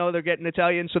really know they're getting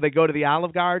Italian, so they go to the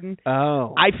Olive Garden.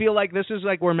 Oh. I feel like this is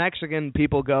like where Mexican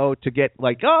people go to get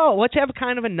like, oh, let's have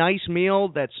kind of a nice meal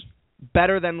that's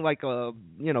better than like the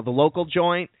local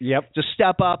joint. Yep. Just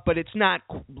step up, but it's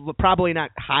probably not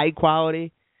high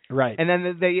quality. Right. And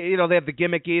then they have the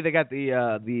gimmicky. They got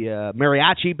the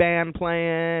mariachi band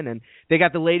playing, and they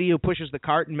got the lady who pushes the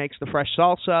cart and makes the fresh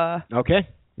salsa. Okay.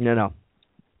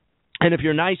 And if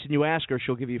you're nice and you ask her,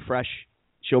 she'll give you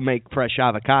she'll make fresh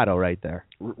avocado right there.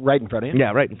 Right in front of you?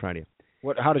 Yeah, right in front of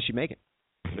you. How does she make it?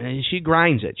 And she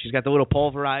grinds it. She's got the little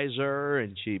pulverizer,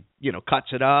 and she, cuts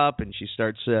it up, and she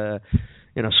starts,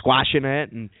 squashing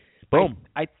it, and boom.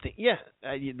 I think,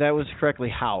 that was correctly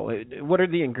how. What are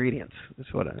the ingredients?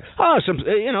 That's what some,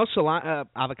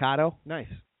 avocado. Nice.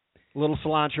 A little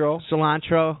cilantro.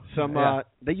 Some,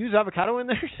 they use avocado in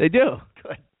there? They do.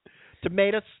 Good.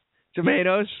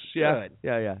 Tomatoes, yeah.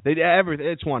 Good. Yeah. Everything.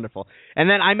 It's wonderful. And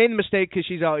then I made the mistake because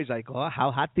she's always like, "Oh,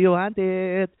 how hot do you want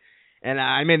it?" And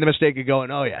I made the mistake of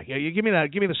going, "Oh yeah, you give me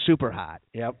the super hot."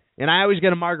 Yep. And I always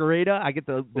get a margarita. I get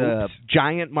the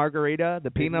giant margarita,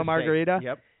 the peanut margarita.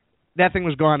 Yep. That thing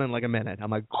was gone in like a minute. I'm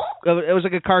like, it was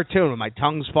like a cartoon. My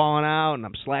tongue's falling out, and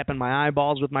I'm slapping my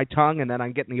eyeballs with my tongue, and then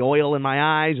I'm getting the oil in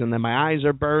my eyes, and then my eyes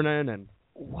are burning. And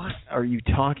what are you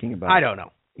talking about? I don't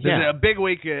know. It's a big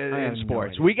week in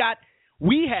sports. We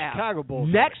have Chicago Bulls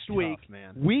next tough, week.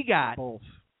 Man. We got Bulls.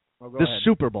 the ahead.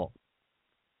 Super Bowl.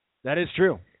 That is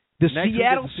true. The Next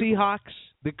Seattle Seahawks,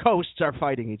 the coasts are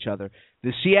fighting each other.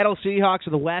 The Seattle Seahawks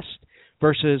of the West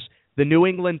versus the New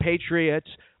England Patriots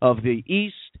of the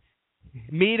East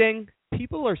meeting.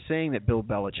 People are saying that Bill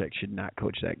Belichick should not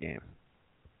coach that game.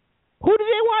 Who do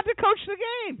they want to coach the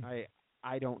game?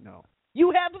 I don't know.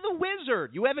 You have the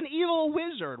wizard. You have an evil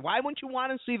wizard. Why wouldn't you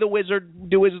want to see the wizard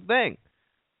do his thing?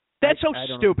 That's so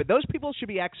stupid. Those people should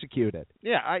be executed.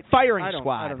 Yeah, firing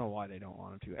squad. I don't know why they don't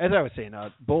want him to. As I was saying,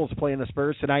 Bulls playing the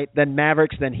Spurs tonight, then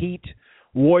Mavericks, then Heat,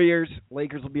 Warriors,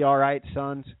 Lakers will be all right,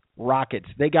 Suns, Rockets.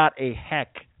 They got a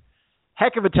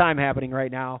heck of a time happening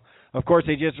right now. Of course,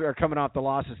 they just are coming off the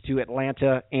losses to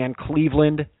Atlanta and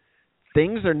Cleveland.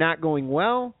 Things are not going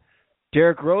well.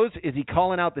 Derrick Rose, is he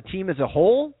calling out the team as a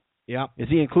whole? Yeah. Is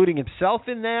he including himself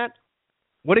in that?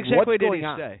 What exactly did he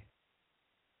on? say?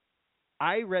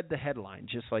 I read the headline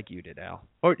just like you did, Al.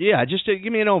 Or just to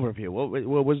give me an overview.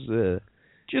 What was the?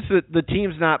 Just that the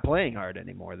team's not playing hard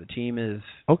anymore. The team is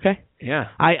okay. Yeah,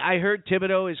 I heard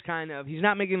Thibodeau is he's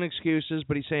not making excuses,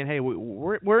 but he's saying, hey,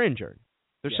 we're injured.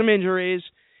 There's some injuries.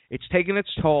 It's taking its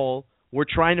toll. We're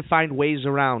trying to find ways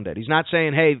around it. He's not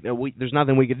saying, hey, there's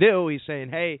nothing we could do. He's saying,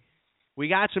 hey, we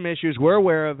got some issues. We're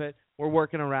aware of it. We're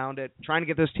working around it, trying to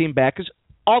get this team back because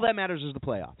all that matters is the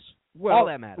playoffs. Well, all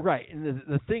that matters. Right. And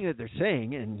the thing that they're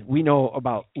saying, and we know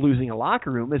about losing a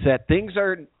locker room, is that things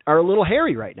are a little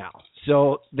hairy right now.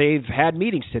 So they've had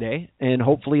meetings today, and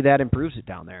hopefully that improves it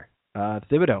down there.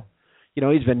 Thibodeau,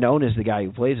 he's been known as the guy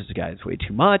who plays as the guy that's way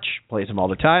too much, plays him all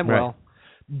the time. Right. Well,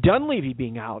 Dunleavy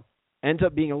being out ends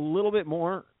up being a little bit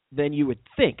more than you would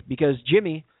think because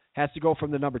Jimmy has to go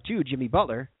from the number 2, Jimmy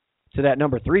Butler, to that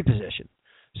number 3 position,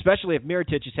 especially if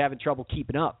Mirotić is having trouble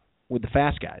keeping up with the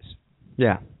fast guys.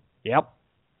 Yeah. Yep.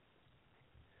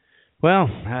 Well,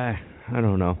 I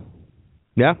don't know.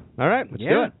 Yeah. All right. Let's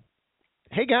do it.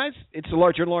 Hey, guys. It's the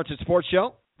Larcher Lorensen Sports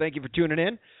Show. Thank you for tuning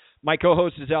in. My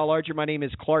co-host is Al Larcher. My name is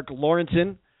Clark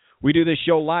Lorensen. We do this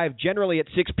show live generally at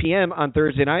 6 p.m. on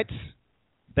Thursday nights.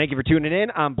 Thank you for tuning in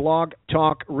on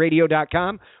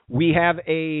blogtalkradio.com. We have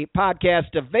a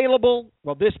podcast available.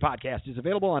 Well, this podcast is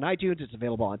available on iTunes. It's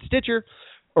available on Stitcher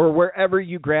or wherever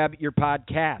you grab your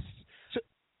podcasts.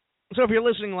 So if you're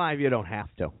listening live, you don't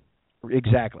have to.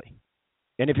 Exactly.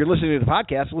 And if you're listening to the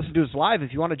podcast, listen to us live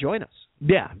if you want to join us.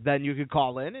 Yeah, then you could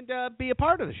call in and be a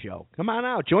part of the show. Come on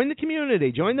out. Join the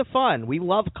community. Join the fun. We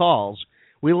love calls.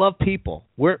 We love people.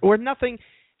 We're nothing.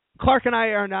 Clark and I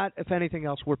are not, if anything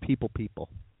else, we're people.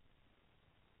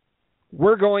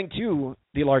 We're going to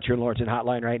the Larcher Lorensen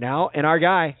hotline right now, and our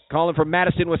guy calling from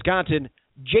Madison, Wisconsin,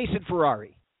 Jason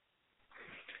Ferrari.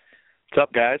 What's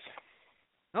up, guys?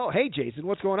 Oh, hey, Jason.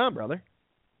 What's going on, brother?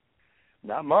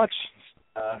 Not much.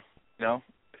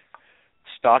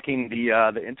 Stalking the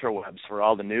interwebs for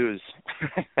all the news.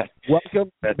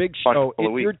 Welcome to the big show. Is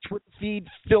week. your Twitter feed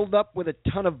filled up with a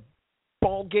ton of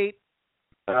Ballgate?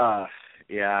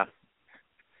 Yeah.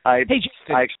 I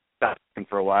expected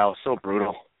for a while. So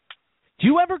brutal. Do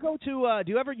you ever go to?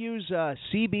 Do you ever use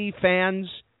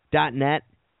cbfans.net?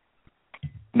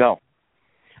 No.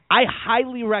 I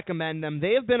highly recommend them.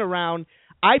 They have been around.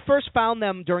 I first found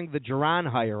them during the Duran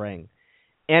hiring,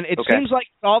 and it seems like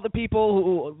all the people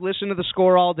who listen to the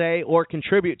Score all day or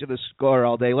contribute to the Score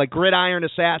all day, like Gridiron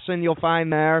Assassin, you'll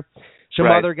find there, some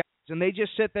other guys, and they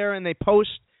just sit there and they post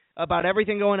about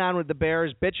everything going on with the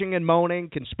Bears, bitching and moaning,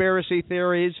 conspiracy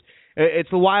theories. It's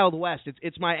the Wild West.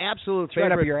 It's my absolute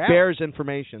favorite Bears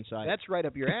information site. That's right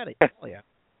up your alley. Hell yeah.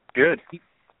 Good.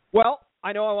 Well,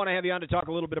 I know I want to have you on to talk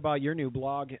a little bit about your new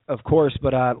blog, of course,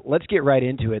 but let's get right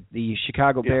into it. The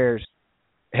Chicago Bears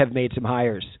have made some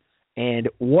hires. And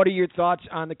what are your thoughts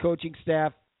on the coaching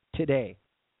staff today?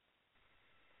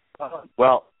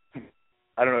 Well,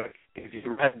 I don't know if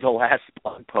you read the last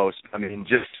blog post. I mean,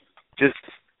 just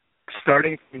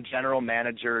starting from general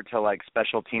manager to like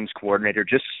special teams coordinator,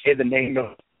 just say the name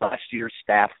of last year's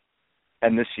staff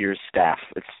and this year's staff.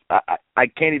 I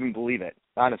can't even believe it.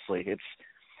 Honestly,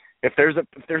 if there's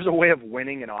a way of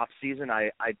winning an off season,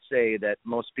 I'd say that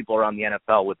most people around the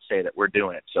NFL would say that we're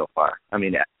doing it so far. I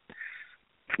mean,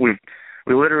 we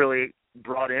literally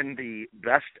brought in the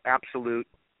best absolute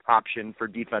option for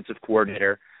defensive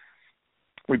coordinator.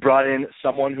 We brought in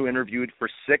someone who interviewed for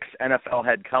 6 NFL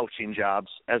head coaching jobs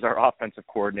as our offensive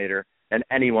coordinator, and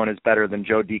anyone is better than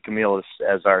Joe DiCamillo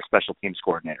as our special teams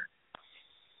coordinator.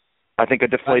 I think a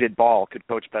deflated ball could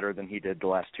coach better than he did the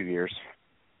last 2 years.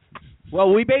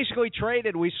 Well, we basically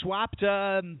traded. We swapped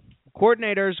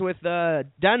coordinators with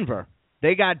Denver.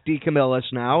 They got DiCamillo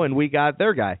now, and we got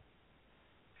their guy.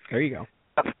 There you go.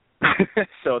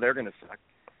 So they're going to suck.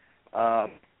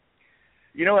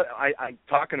 You know what? I'm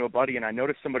talking to a buddy, and I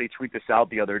noticed somebody tweet this out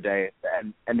the other day,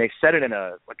 and they said it in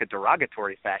a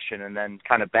derogatory fashion, and then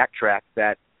kind of backtracked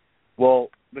that, well,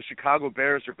 the Chicago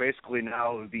Bears are basically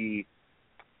now the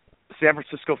San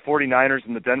Francisco 49ers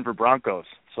and the Denver Broncos.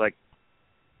 It's like,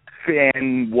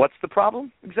 and what's the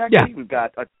problem exactly? Yeah. We've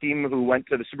got a team who went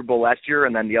to the Super Bowl last year,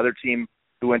 and then the other team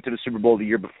who went to the Super Bowl the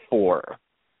year before.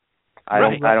 I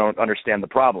don't understand the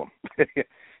problem.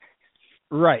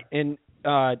 Right, and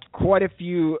quite a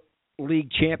few league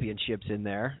championships in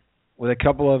there, with a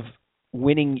couple of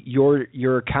winning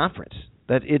your conference.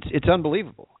 That it's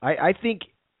unbelievable. I think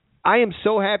I am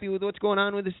so happy with what's going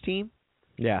on with this team.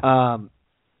 Yeah.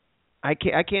 I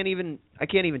can't even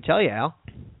tell you, Al.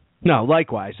 No,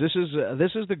 likewise. This is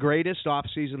the greatest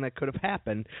offseason that could have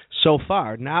happened so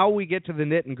far. Now we get to the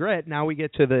nit and grit. Now we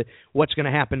get to the what's going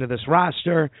to happen to this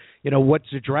roster.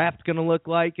 What's the draft going to look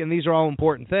like? And these are all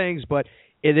important things, but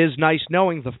it is nice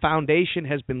knowing the foundation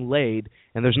has been laid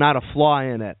and there's not a flaw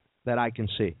in it that I can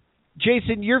see.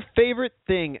 Jason, your favorite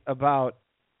thing about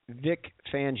Vic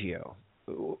Fangio,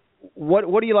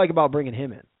 what do you like about bringing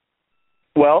him in?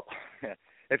 Well,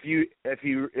 if you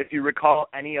recall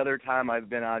any other time I've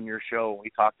been on your show, we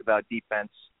talked about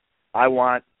defense. I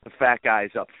want the fat guys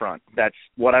up front. That's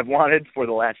what I've wanted for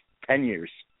the last 10 years,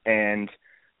 and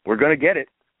we're going to get it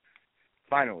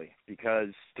finally, because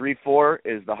 3-4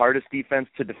 is the hardest defense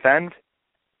to defend.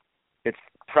 It's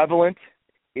prevalent.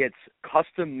 It's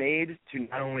custom made to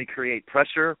not only create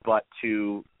pressure, but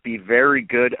to be very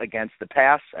good against the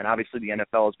pass. And obviously the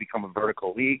NFL has become a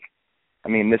vertical league. I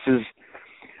mean, this is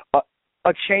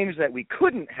a change that we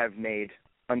couldn't have made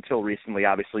until recently,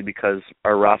 obviously, because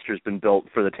our roster's been built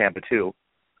for the Tampa 2.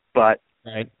 But,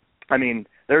 right. I mean,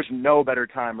 there's no better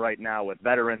time right now with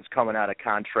veterans coming out of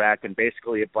contract and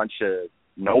basically a bunch of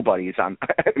nobodies. I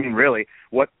mean, really,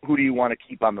 who do you want to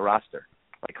keep on the roster?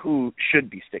 like who should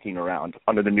be sticking around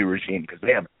under the new regime, because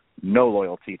they have no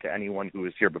loyalty to anyone who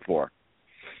was here before.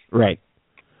 Right.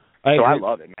 I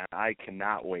love it, man. I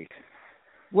cannot wait.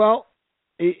 Well,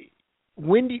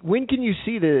 when can you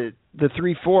see the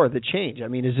 3-4, the change? I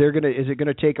mean, is it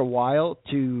gonna take a while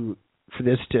for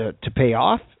this to pay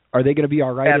off? Are they going to be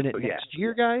all right in it next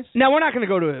year, guys? No, we're not going to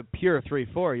go to a pure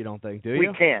 3-4. You don't think, do you? We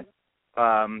can't.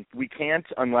 We can't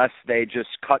unless they just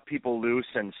cut people loose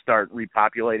and start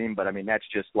repopulating. But I mean, that's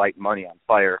just light money on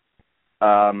fire.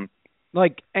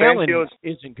 Like Allen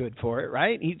isn't good for it,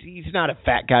 right? He's not a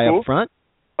fat guy up front.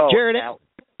 Jared Allen.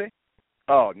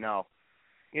 Oh no.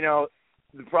 You know,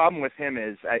 the problem with him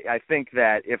is I think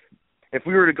that if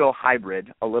we were to go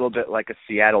hybrid, a little bit like a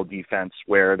Seattle defense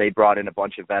where they brought in a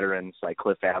bunch of veterans like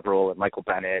Cliff Averill and Michael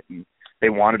Bennett, and they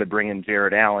wanted to bring in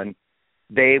Jared Allen,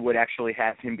 they would actually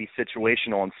have him be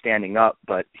situational and standing up.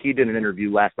 But he did an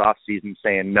interview last offseason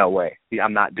saying, no way,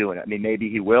 I'm not doing it. I mean, maybe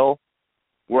he will.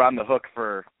 We're on the hook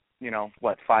for,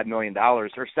 $5 million or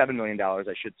 $7 million, I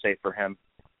should say, for him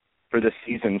for this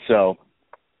season. So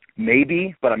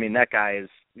maybe, but I mean, that guy is,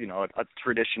 a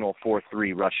traditional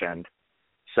 4-3 rush end.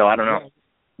 So I don't know.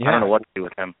 Yeah. I don't know what to do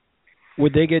with him.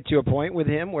 Would they get to a point with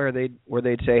him where they'd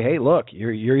say, "Hey, look,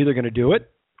 you're either going to do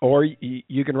it, or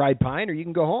you can ride pine, or you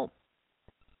can go home"?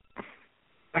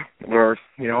 Or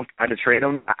try to trade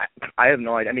him. I have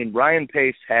no idea. I mean, Ryan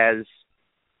Pace has.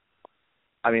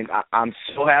 I mean, I'm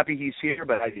so happy he's here,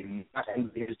 but I do not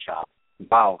envy his job.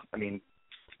 Wow. I mean,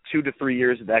 2 to 3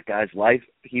 years of that guy's life,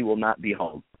 he will not be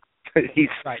home. He's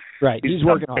right. He's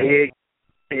working on it.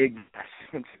 Big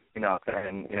mess. And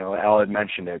Al had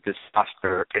mentioned it. This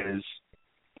roster is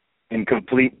in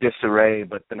complete disarray.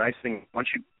 But the nice thing, once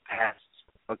you pass,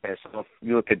 okay, so if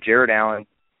you look at Jared Allen,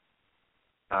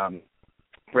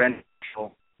 Brandon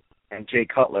Marshall, and Jay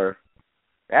Cutler,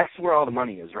 that's where all the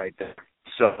money is right there.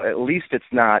 So at least it's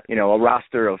not, a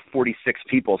roster of 46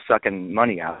 people sucking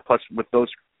money out. Plus, with those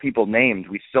people named,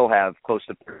 we still have close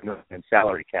to $30 million in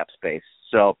salary cap space.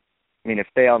 So, I mean, if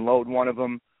they unload one of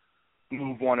them,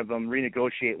 move one of them,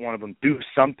 renegotiate one of them, do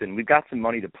something. We've got some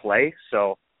money to play,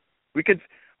 so we could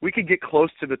get close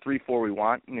to the 3-4 we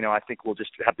want. I think we'll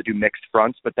just have to do mixed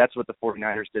fronts, but that's what the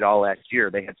 49ers did all last year.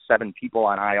 They had 7 people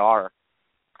on IR.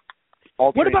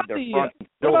 What about their these front,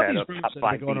 rumors that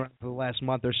have been going around for the last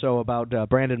month or so about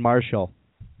Brandon Marshall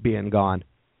being gone?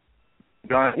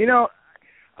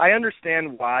 I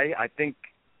understand why. I think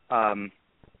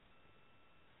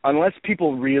unless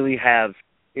people really have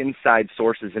inside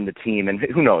sources in the team, and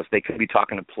who knows, they could be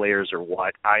talking to players or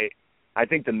what. I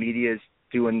think the media is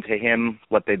doing to him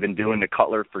what they've been doing to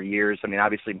Cutler for years. I mean,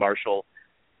 obviously Marshall,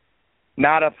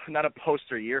 not a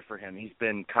poster year for him. He's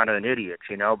been kind of an idiot,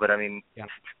 but I mean,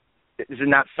 it's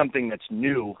not something that's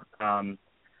new.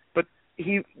 But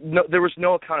there was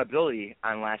no accountability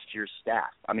on last year's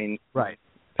staff. I mean, right.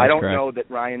 I don't know that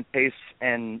Ryan Pace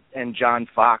and John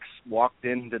Fox walked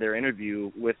into their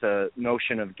interview with a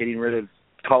notion of getting rid of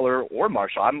Cutler or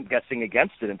Marshall. I'm guessing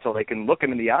against it until they can look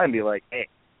him in the eye and be like, "Hey,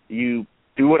 you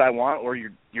do what I want, or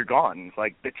you're gone."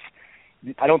 Like,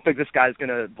 I don't think this guy's going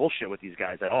to bullshit with these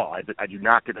guys at all. I do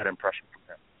not get that impression from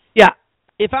him. Yeah,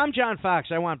 if I'm John Fox,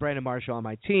 I want Brandon Marshall on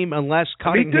my team, unless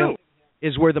cutting him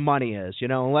is where the money is.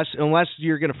 Unless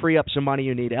you're going to free up some money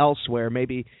you need elsewhere.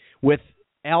 Maybe with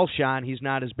Alshon, he's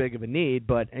not as big of a need,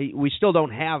 but we don't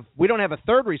have a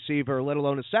third receiver, let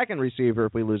alone a second receiver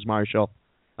if we lose Marshall.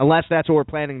 Unless that's what we're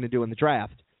planning to do in the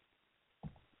draft.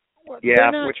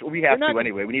 Yeah, which we have to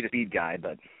anyway. We need a speed guy,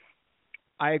 but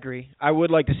I agree. I would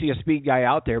like to see a speed guy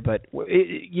out there, but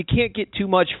you can't get too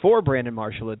much for Brandon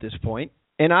Marshall at this point.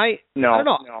 And I don't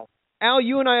know. No. Al,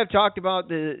 you and I have talked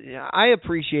about I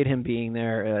appreciate him being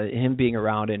there, him being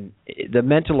around, and the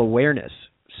mental awareness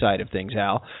side of things,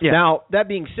 Al. Yeah. Now, that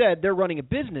being said, they're running a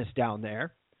business down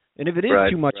there, and if it is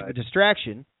too much of a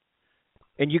distraction,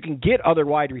 and you can get other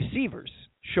wide receivers,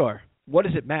 sure, what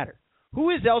does it matter? Who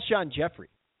is Alshon Jeffrey?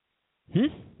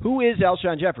 Who is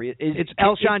Alshon Jeffrey? It's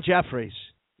Alshon Jeffries.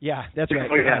 Yeah, that's right.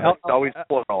 It's always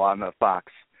plural on the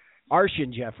Fox.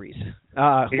 Arshan Jeffries.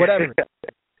 Whatever.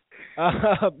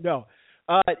 No.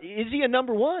 Is he a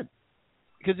number one?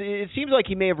 Because it seems like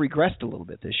he may have regressed a little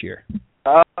bit this year.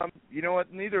 You know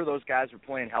what? Neither of those guys are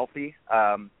playing healthy.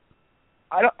 I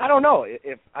don't know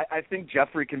if I think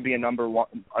Jeffrey can be a number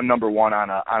one on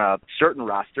a certain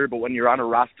roster, but when you're on a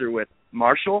roster with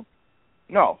Marshall,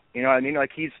 no. You know what I mean?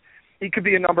 Like he could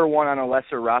be a number one on a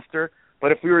lesser roster,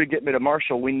 but if we were to get rid of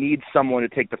Marshall, we need someone to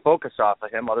take the focus off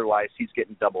of him. Otherwise, he's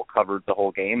getting double covered the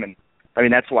whole game, and I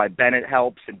mean that's why Bennett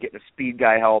helps and getting a speed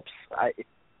guy helps.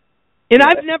 And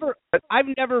I've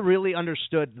never really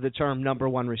understood the term number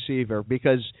one receiver,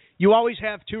 because you always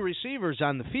have two receivers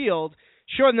on the field.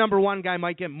 Sure, the number one guy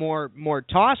might get more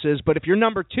tosses, but if your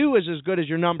number two is as good as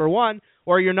your number one,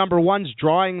 or your number one's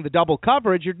drawing the double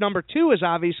coverage, your number two is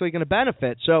obviously going to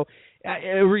benefit. So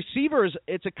a receiver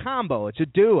it's a combo, it's a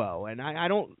duo, and I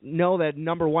don't know that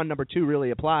number one, number two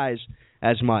really applies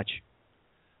as much.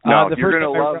 No, you're going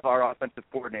to love our offensive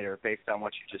coordinator based on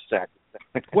what you just said.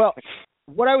 Well,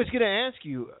 what I was going to ask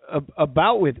you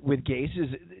about with Gase is,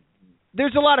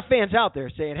 there's a lot of fans out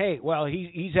there saying, "Hey, well,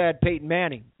 he's had Peyton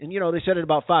Manning," and they said it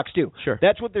about Fox too. Sure,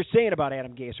 that's what they're saying about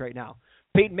Adam Gase right now.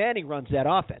 Peyton Manning runs that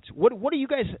offense. What do you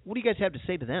guys have to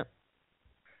say to them?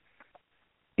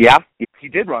 Yeah, he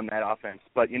did run that offense,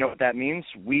 but you know what that means?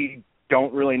 We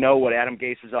don't really know what Adam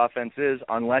Gase's offense is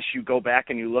unless you go back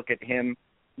and you look at him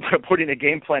putting a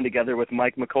game plan together with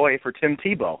Mike McCoy for Tim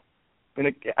Tebow. I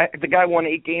mean, the guy won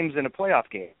 8 games in a playoff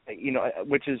game,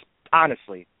 which is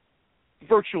honestly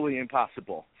virtually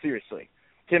impossible. Seriously.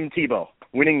 Tim Tebow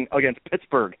winning against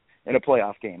Pittsburgh in a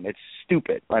playoff game. It's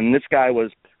stupid. And this guy was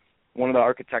one of the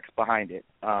architects behind it.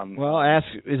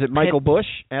 Is it Michael Bush?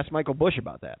 Ask Michael Bush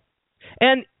about that.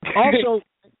 And also,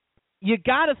 you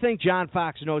got to think John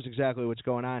Fox knows exactly what's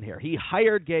going on here. He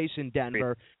hired Gase in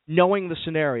Denver knowing the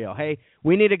scenario. Hey,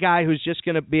 we need a guy who's just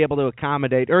going to be able to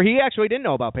accommodate. Or he actually didn't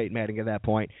know about Peyton Manning at that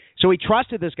point. So he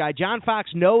trusted this guy. John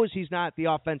Fox knows he's not the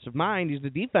offensive mind. He's the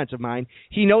defensive mind.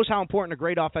 He knows how important a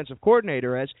great offensive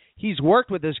coordinator is. He's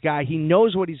worked with this guy. He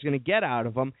knows what he's going to get out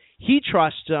of him. He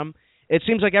trusts him. It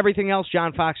seems like everything else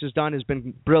John Fox has done has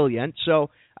been brilliant. So,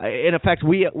 in effect,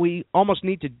 we almost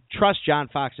need to trust John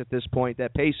Fox at this point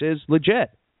that Pace is legit.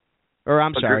 Or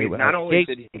I'm sorry, not only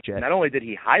did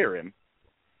he hire him,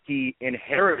 he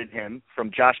inherited him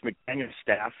from Josh McDaniel's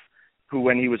staff, who,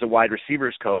 when he was a wide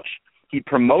receivers coach, he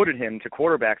promoted him to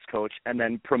quarterbacks coach and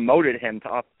then promoted him to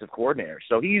offensive coordinator.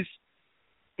 So he's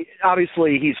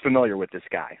familiar with this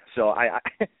guy. So I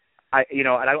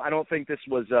don't think this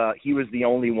was he was the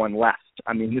only one left.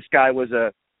 I mean, this guy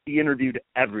he interviewed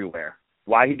everywhere.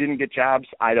 Why he didn't get jobs,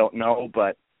 I don't know,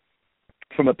 but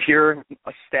from a pure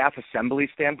staff assembly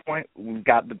standpoint, we've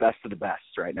got the best of the best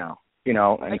right now.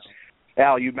 And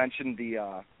Al, you mentioned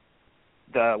the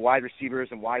wide receivers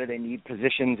and why do they need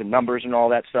positions and numbers and all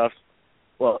that stuff.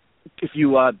 Well, if you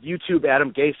YouTube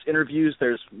Adam Gase interviews,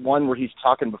 there's one where he's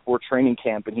talking before training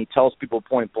camp, and he tells people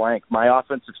point blank, my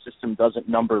offensive system doesn't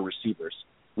number receivers.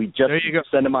 We just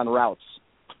send them on routes.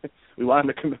 We want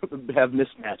them to have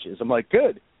mismatches. I'm like,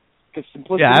 good.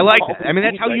 Yeah, I like that. I mean,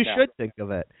 that's how you should think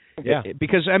of it. Yeah.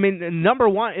 Because, I mean, number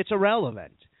one, it's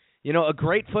irrelevant. A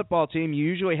great football team, you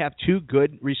usually have 2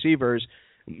 good receivers.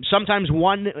 Sometimes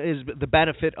one is the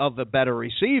benefit of the better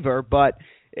receiver, but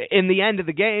in the end of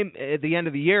the game, at the end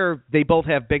of the year, they both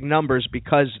have big numbers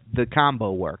because the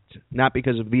combo worked, not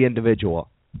because of the individual.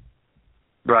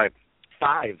 Right.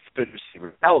 5 good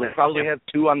receivers. Hell, they probably have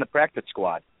 2 on the practice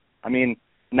squad. I mean,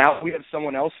 now we have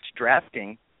someone else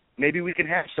drafting. Maybe we can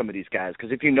have some of these guys,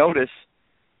 because if you notice,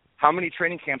 how many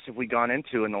training camps have we gone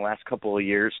into in the last couple of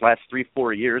years, last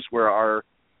 3-4 years, where our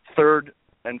 3rd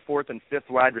and 4th and 5th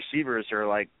wide receivers are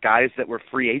like guys that were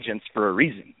free agents for a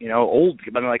reason, old,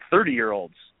 like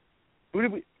 30-year-olds. Who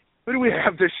do we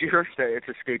have this year? It's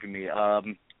escaping me.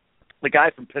 The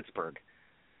guy from Pittsburgh,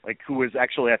 who was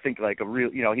actually, I think, a real,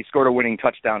 he scored a winning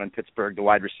touchdown in Pittsburgh, the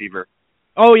wide receiver.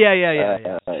 Oh,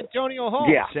 yeah. Antonio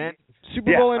Holmes. Yeah.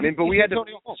 Super Bowl MVP. But we had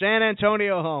San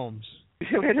Antonio Holmes.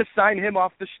 We had to sign him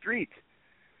off the street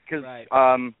because,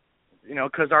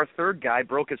 because our 3rd guy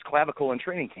broke his clavicle in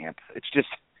training camp. It's just,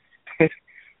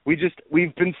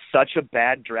 we've been such a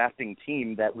bad drafting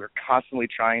team that we're constantly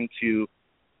trying to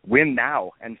win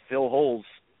now and fill holes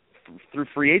through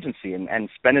free agency and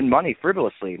spending money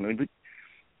frivolously. I mean,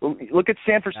 look at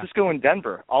San Francisco and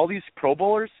Denver. All these Pro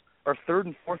Bowlers are 3rd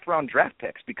and 4th round draft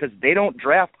picks because they don't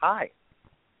draft high.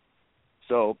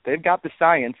 So they've got the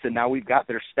science, and now we've got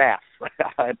their staff.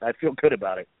 I feel good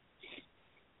about it.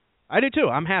 I do too.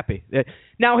 I'm happy.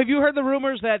 Now, have you heard the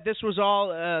rumors that this was all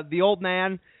the old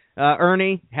man,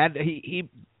 Ernie? He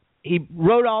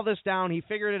wrote all this down. He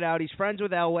figured it out. He's friends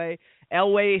with Elway.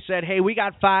 Elway said, hey, we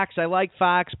got Fox. I like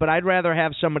Fox, but I'd rather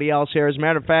have somebody else here. As a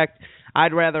matter of fact,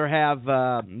 I'd rather have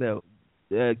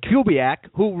Kubiak,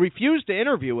 who refused to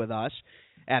interview with us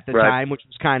at the time, which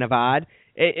was kind of odd.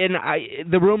 And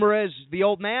the rumor is the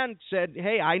old man said,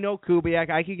 hey, I know Kubiak.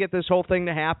 I can get this whole thing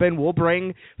to happen. We'll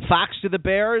bring Fox to the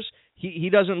Bears. He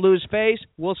doesn't lose face.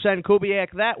 We'll send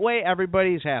Kubiak that way.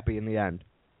 Everybody's happy in the end.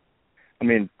 I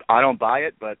mean, I don't buy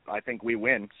it, but I think we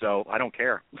win, so I don't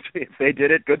care. If they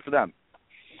did it, good for them.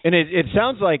 And it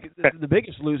sounds like the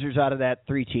biggest losers out of that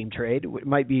 3-team trade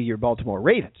might be your Baltimore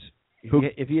Ravens.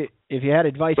 If you had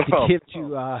advice to give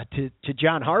to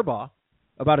John Harbaugh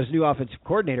about his new offensive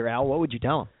coordinator, Al, what would you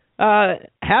tell him?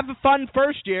 Have a fun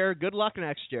first year. Good luck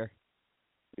next year.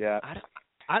 Yeah.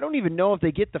 I don't even know if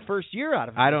they get the first year out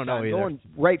of it. I don't know either. Going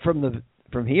right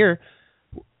from here.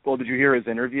 Well, did you hear his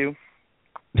interview?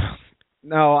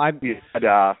 No,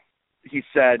 He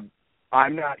said,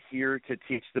 I'm not here to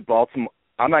teach the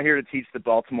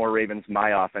Baltimore Ravens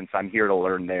my offense. I'm here to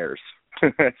learn theirs.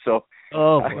 So.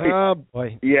 Oh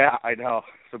boy. Yeah, I know.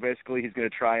 So basically, he's going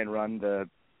to try and run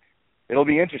It'll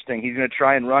be interesting. He's going to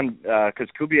try and run because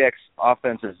Kubiak's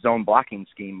offense is zone blocking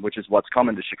scheme, which is what's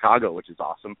coming to Chicago, which is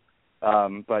awesome.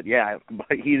 But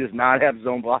he does not have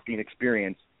zone blocking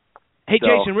experience. Hey, so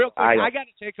Jason, real quick, I got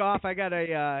to take off. I got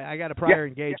a prior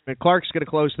engagement. Clark's going to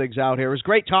close things out here. It was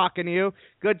great talking to you.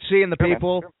 Good seeing the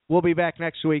people. Sure. We'll be back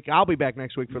next week. I'll be back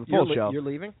next week for the full show. You're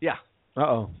leaving? Yeah.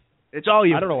 Uh-oh. It's all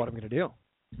you. I don't know what I'm going to do.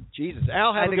 Jesus.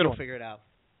 Al, have a good one. Figure it out.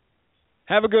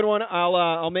 Have a good one.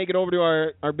 I'll make it over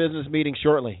to our business meeting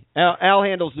shortly. Al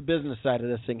handles the business side of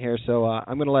this thing here, so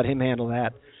I'm going to let him handle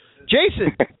that.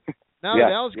 Jason, now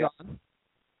that Al's gone,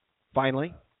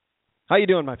 finally, how you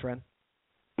doing, my friend?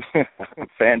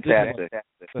 Fantastic.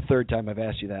 The third time I've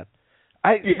asked you that.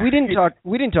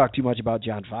 We didn't talk too much about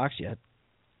John Fox yet.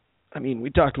 I mean, we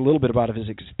talked a little bit about his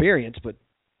experience, but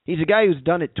he's a guy who's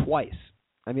done it twice.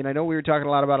 I mean, I know we were talking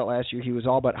a lot about it last year. He was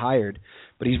all but hired,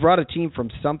 but he's brought a team from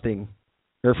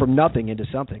nothing into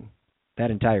something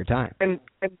that entire time. And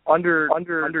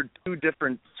under two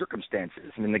different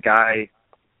circumstances. I mean, the guy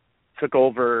took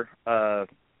over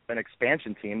an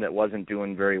expansion team that wasn't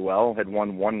doing very well, had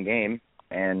won one game,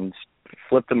 and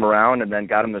flipped them around and then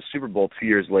got him the Super Bowl 2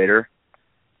 years later,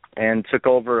 and took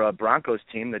over a Broncos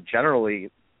team that generally,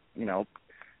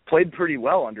 played pretty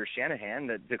well under Shanahan,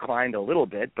 that declined a little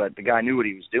bit, but the guy knew what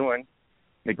he was doing.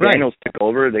 McDaniels took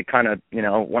over. They kind of,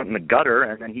 went in the gutter,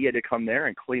 and then he had to come there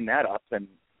and clean that up. And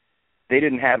they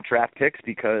didn't have draft picks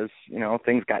because,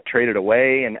 things got traded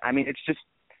away. And, I mean, it's just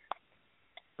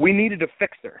we needed a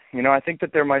fixer. I think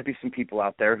that there might be some people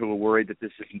out there who are worried that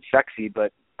this isn't sexy,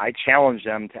 but I challenge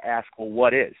them to ask, well,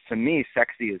 what is? To me,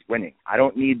 sexy is winning. I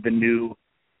don't need the new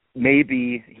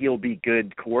maybe he'll be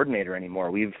good coordinator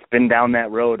anymore. We've been down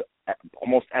that road at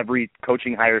almost every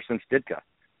coaching hire since Ditka.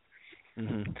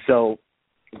 Mm-hmm. So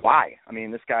why? I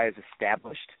mean, this guy is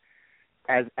established.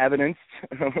 As evidenced,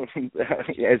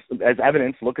 as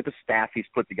evidence, look at the staff he's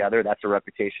put together. That's a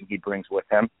reputation he brings with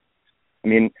him. I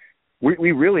mean,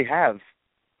 we really have,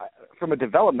 from a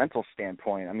developmental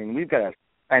standpoint, I mean, we've got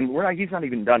he's not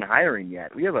even done hiring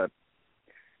yet. We have a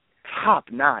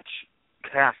top-notch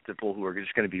cast of people who are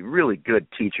just going to be really good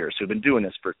teachers who've been doing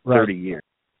this for 30 years.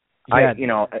 Yeah.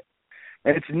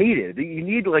 And it's needed. You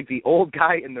need like the old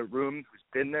guy in the room who's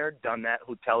been there, done that,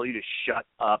 who'll tell you to shut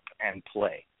up and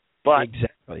play. But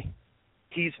exactly,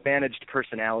 he's managed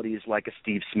personalities like a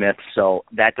Steve Smith, so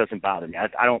that doesn't bother me.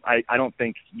 I don't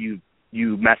think you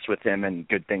mess with him and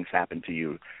good things happen to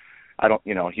you.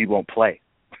 He won't play.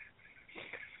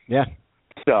 Yeah.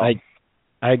 So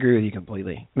I agree with you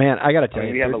completely. Man, I got to tell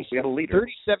you, we have a leader.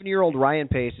 37-year-old Ryan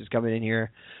Pace is coming in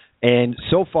here, and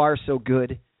so far so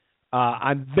good.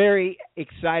 I'm very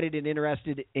excited and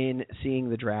interested in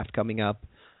seeing the draft coming up.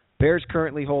 Bears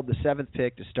currently hold the 7th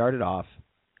pick to start it off.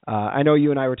 I know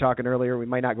you and I were talking earlier. We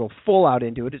might not go full out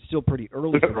into it. It's still pretty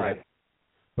early for Right. that.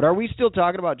 But are we still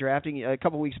talking about drafting a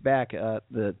couple weeks back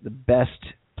the best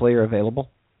player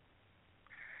available?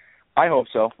 I hope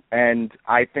so, and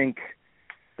I think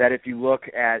that if you look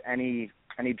at any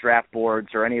draft boards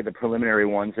or any of the preliminary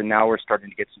ones, and now we're starting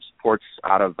to get some supports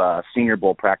out of Senior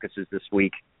Bowl practices this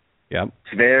week. Yeah,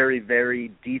 it's very,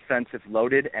 very defensive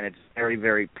loaded, and it's very,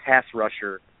 very pass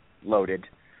rusher loaded,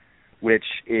 which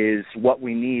is what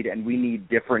we need, and we need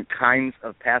different kinds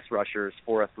of pass rushers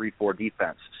for a 3-4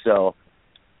 defense. So,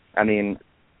 I mean,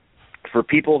 for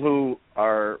people who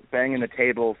are banging the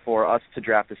table for us to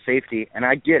draft a safety, and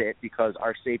I get it because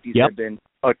our safeties have been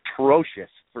atrocious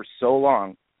for so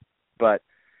long, but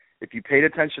if you paid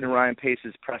attention to Ryan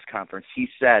Pace's press conference, he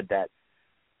said that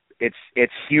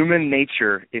it's human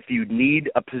nature. If you need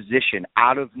a position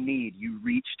out of need, you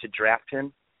reach to draft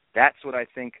him. That's what I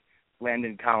think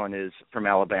Landon Collin is from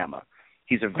Alabama.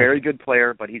 He's a very good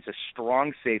player, but he's a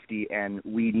strong safety, and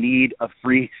we need a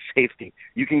free safety.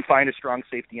 You can find a strong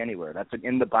safety anywhere. That's an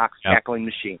in-the-box tackling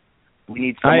machine. We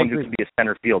need someone who can be a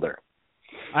center fielder.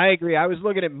 I agree. I was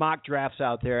looking at mock drafts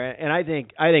out there, and I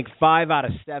think 5 out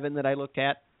of 7 that I looked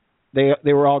at,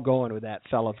 they were all going with that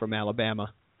fella from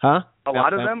Alabama. Huh? A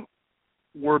lot of them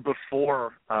were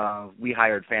before we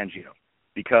hired Fangio,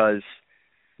 because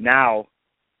Now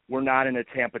we're not in a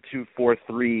Tampa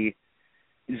 2-4-3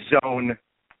 zone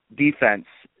defense.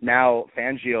 Now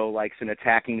Fangio likes an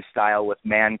attacking style with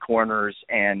man corners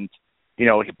and,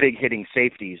 big hitting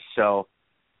safeties. So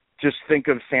just think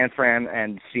of San Fran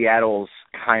and Seattle's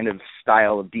kind of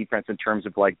style of defense in terms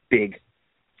of like big,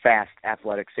 fast,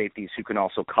 athletic safeties who can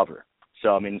also cover.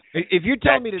 So, if you're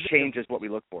telling me to changes what we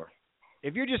look for.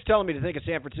 If you're just telling me to think of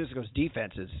San Francisco's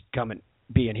defense is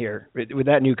being here with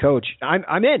that new coach,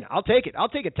 I'm in. I'll take it. I'll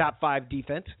take a top 5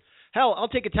 defense. Hell, I'll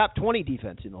take a top 20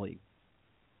 defense in the league.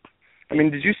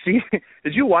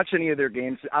 Did you watch any of their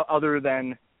games other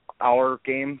than our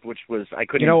game, which was, I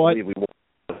couldn't believe we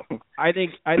won. I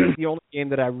think the only game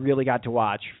that I really got to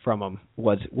watch from them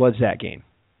was that game.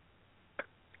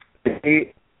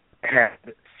 They had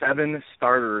 7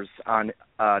 starters on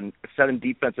 7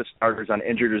 defensive starters on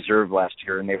injured reserve last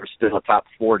year, and they were still a top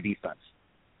 4 defense.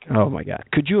 Oh my God!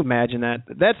 Could you imagine that?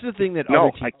 That's the thing that no,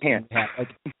 other teams I can't. have. Like,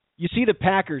 you see the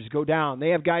Packers go down; they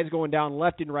have guys going down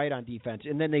left and right on defense,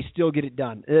 and then they still get it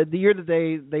done. The year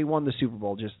that they won the Super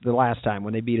Bowl, just the last time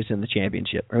when they beat us in the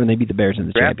championship, or when they beat the Bears in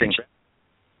the championship.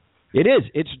 It is.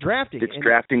 It's drafting. It's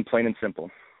drafting, plain and simple.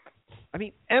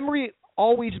 Emory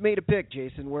always made a pick,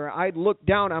 Jason, where I'd look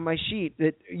down on my sheet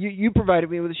that you provided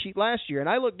me with a sheet last year, and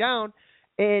I looked down,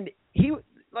 and he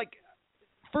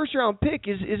first round pick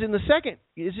is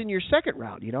in your second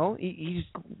round. He's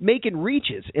making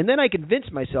reaches, and then I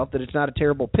convinced myself that it's not a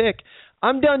terrible pick.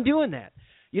 I'm done doing that.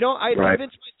 I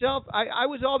convinced myself I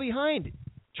was all behind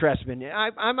Trestman.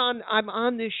 I'm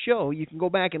on this show. You can go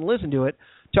back and listen to it,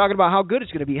 talking about how good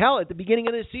it's going to be. Hell, at the beginning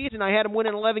of this season, I had him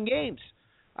winning 11 games.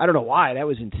 I don't know why. That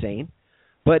was insane.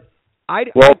 But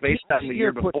based on the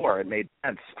year before, it made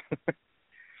sense.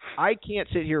 I can't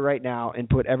sit here right now and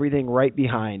put everything right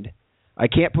behind. I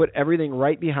can't put everything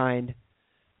right behind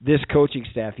this coaching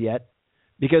staff yet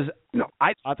because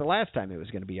I thought the last time it was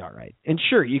going to be all right. And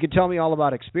sure, you can tell me all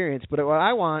about experience, but what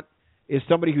I want is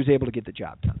somebody who's able to get the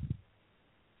job done.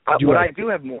 What I do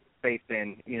have more faith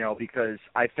in, because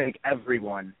I think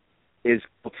everyone is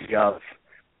guilty of.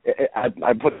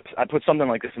 I put something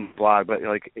like this in the blog, but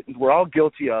we're all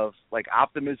guilty of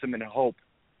optimism and hope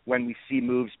when we see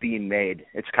moves being made.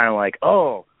 It's kind of like,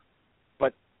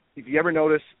 but if you ever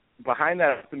notice behind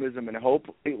that optimism and hope,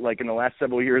 like in the last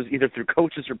several years, either through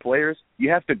coaches or players, you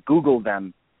have to Google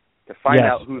them to find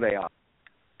out who they are.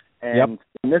 And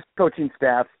in this coaching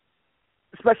staff,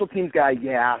 special teams guy,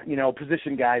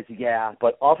 position guys,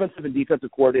 but offensive and defensive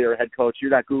coordinator, head coach,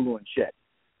 you're not Googling shit.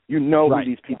 You know who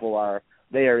these people are.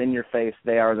 They are in your face.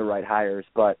 They are the right hires.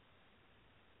 But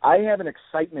I have an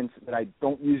excitement that I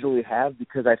don't usually have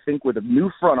because I think with a new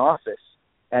front office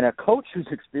and a coach who's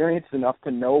experienced enough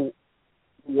to know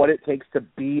what it takes to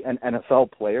be an NFL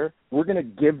player, we're going to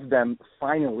give them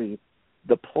finally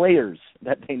the players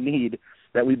that they need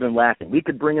that we've been lacking. We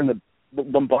could bring in the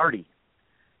Lombardi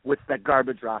with that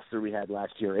garbage roster we had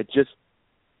last year.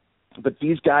 But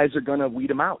these guys are going to weed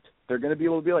them out. They're going to be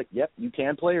able to be like, yep, you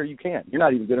can play or you can't. You're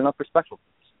not even good enough for special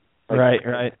teams.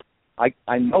 Right. I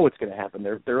know it's going to happen.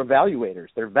 They're evaluators.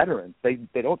 They're veterans. They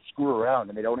don't screw around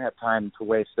and they don't have time to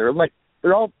waste. They're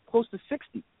all close to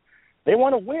 60. They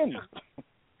want to win.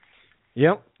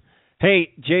 Yep.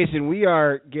 Hey, Jason, we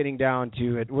are getting down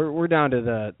to it. We're down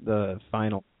to the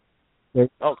final.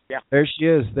 There she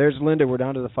is. There's Linda. We're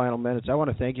down to the final minutes. I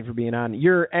want to thank you for being on.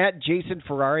 You're at Jason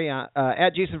Ferrari at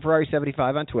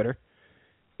JasonFerrari75 on Twitter,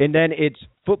 and then it's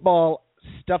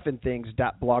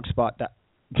footballstuffandthings.blogspot.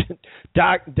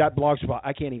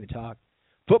 I can't even talk.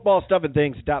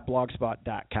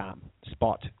 Footballstuffandthings.blogspot.com.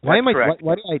 Spot. Why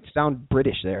do I sound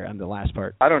British there on the last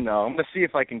part? I don't know. I'm gonna see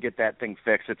if I can get that thing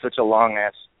fixed. It's such a long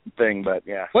ass thing, but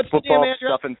yeah. What's the damn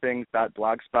address?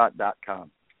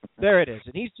 Footballstuffandthings.blogspot.com. There it is,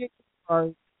 and he's Jason.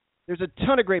 There's a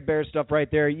ton of great Bears stuff right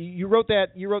there. You wrote that.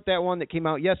 You wrote that one that came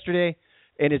out yesterday,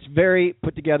 and it's very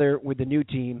put together with the new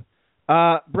team.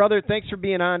 Brother, thanks for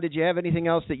being on. Did you have anything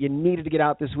else that you needed to get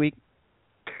out this week?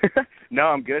 No,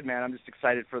 I'm good, man. I'm just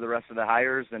excited for the rest of the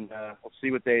hires, and we'll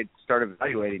see what they start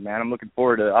evaluating, man. I'm looking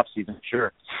forward to the offseason,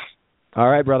 sure. All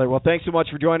right, brother. Well, thanks so much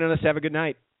for joining us. Have a good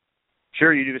night.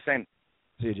 Sure, you do the same.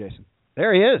 See you, Jason.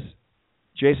 There he is,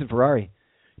 Jason Ferrari.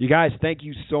 You guys, thank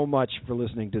you so much for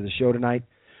listening to the show tonight.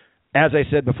 As I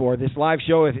said before, this live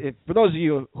show, if for those of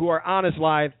you who are on us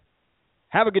live,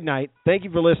 have a good night. Thank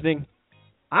you for listening.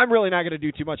 I'm really not going to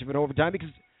do too much of an overtime because,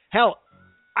 hell,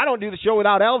 I don't do the show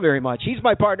without Al very much. He's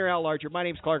my partner, Al Larcher. My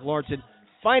name's Larcher Lorensen.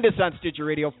 Find us on Stitcher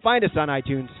Radio. Find us on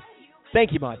iTunes.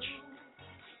 Thank you much.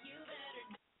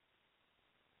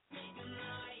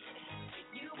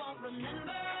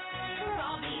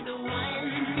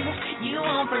 You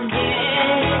won't forget.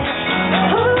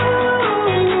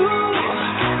 Ooh.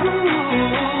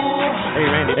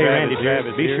 Randy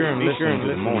Travis. Be sure and listen to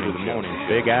the morning show.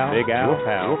 Big Al, your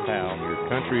pal, your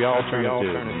country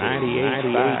alternative,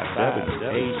 98.5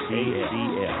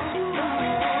 WACL.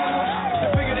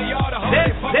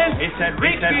 This is a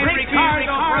Ricky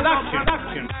Ricardo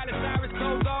production.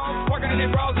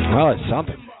 Well, it's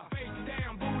something.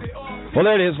 Well,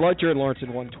 there it is. Larcher and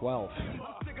Lorensen, 112.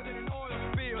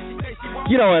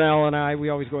 You know what, Al and I, we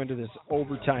always go into this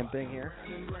overtime thing here.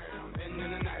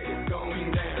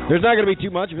 There's not going to be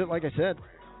too much of it, like I said.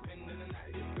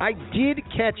 I did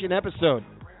catch an episode,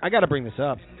 I got to bring this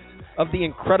up, of The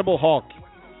Incredible Hulk.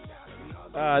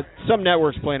 Some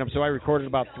networks playing them, so I recorded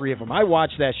about 3 of them. I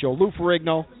watched that show. Lou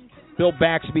Ferrigno, Bill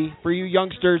Baxby. For you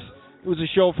youngsters, it was a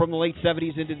show from the late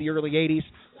 70s into the early 80s.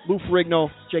 Lou Ferrigno,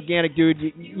 gigantic dude.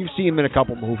 You've seen him in a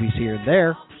couple movies here and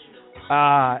there.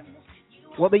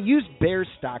 Well, they used Bears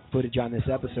stock footage on this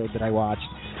episode that I watched.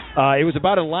 It was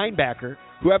about a linebacker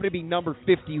who happened to be number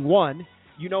 51.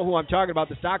 You know who I'm talking about,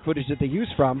 the stock footage that they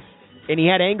used from. And he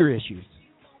had anger issues.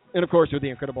 And, of course, with The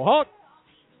Incredible Hulk,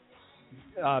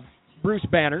 Bruce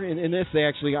Banner. In this, they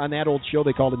actually, on that old show,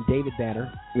 they called him David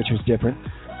Banner, which was different.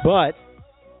 But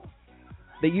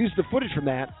they used the footage from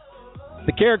that.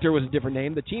 The character was a different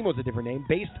name. The team was a different name,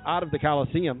 based out of the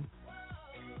Coliseum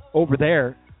over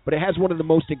there. But it has one of the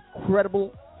most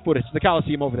incredible footage. The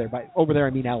Coliseum over there. By over there, I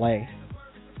mean L.A.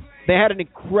 They had an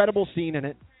incredible scene in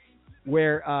it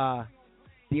where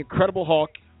the Incredible Hulk,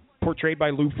 portrayed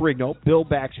by Lou Ferrigno, Bill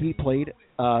Baxby played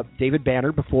David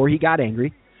Banner before he got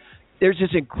angry. There's this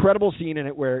incredible scene in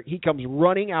it where he comes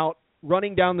running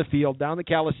down the field, down the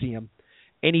Coliseum,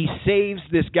 and he saves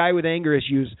this guy with anger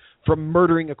issues from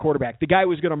murdering a quarterback. The guy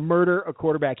was going to murder a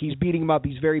quarterback. He's beating him up.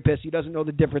 He's very pissed. He doesn't know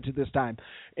the difference at this time.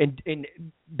 And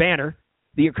Banner,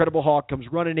 the Incredible Hulk, comes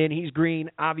running in. He's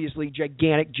green, obviously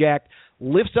gigantic, jacked,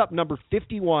 lifts up number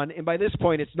 51, and by this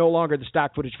point it's no longer the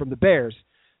stock footage from the Bears,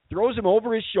 throws him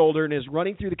over his shoulder and is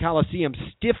running through the Coliseum,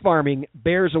 stiff-arming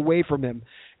Bears away from him.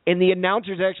 And the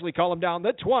announcers actually call him down,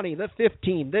 the 20, the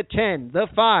 15, the 10, the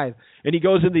 5, and he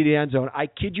goes into the end zone. I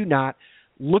kid you not.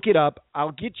 Look it up.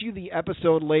 I'll get you the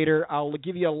episode later. I'll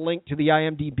give you a link to the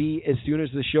IMDb as soon as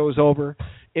the show's over.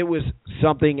 It was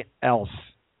something else.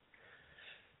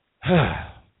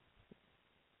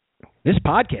 This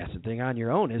podcasting thing on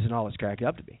your own isn't all it's cracked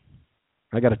up to be.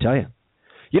 I got to tell you.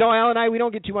 You know, Al and I, we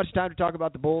don't get too much time to talk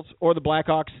about the Bulls or the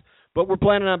Blackhawks, but we're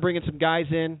planning on bringing some guys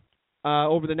in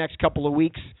over the next couple of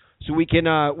weeks so we can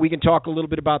talk a little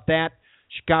bit about that.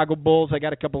 Chicago Bulls, I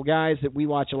got a couple of guys that we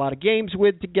watch a lot of games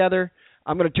with together.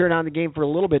 I'm going to turn on the game for a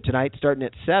little bit tonight, starting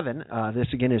at 7. This,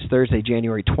 again, is Thursday,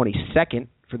 January 22nd,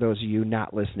 for those of you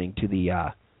not listening to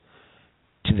the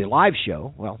live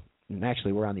show. Well,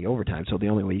 actually, we're on the overtime, so the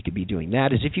only way you could be doing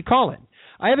that is if you call in.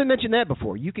 I haven't mentioned that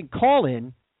before. You can call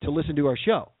in to listen to our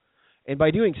show. And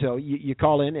by doing so, you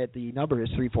call in at the number is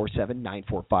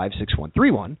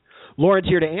 347-945-6131. Lauren's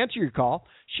here to answer your call.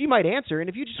 She might answer, and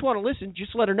if you just want to listen,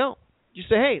 just let her know. Just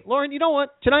say, hey, Lauren, you know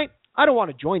what? Tonight, I don't want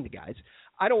to join the guys.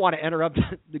 I don't want to interrupt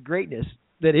the greatness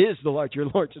that is the Larcher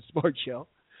Lorensen Sports Show.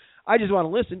 I just want to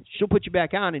listen. She'll put you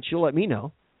back on, and she'll let me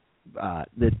know that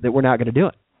we're not going to do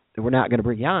it, that we're not going to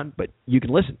bring you on, but you can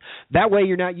listen. That way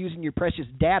you're not using your precious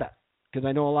data, because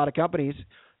I know a lot of companies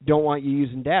don't want you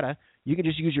using data. You can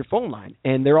just use your phone line,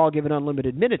 and they're all giving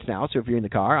unlimited minutes now, so if you're in the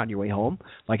car on your way home,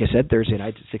 like I said, Thursday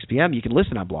nights at 6 p.m., you can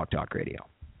listen on Blog Talk Radio.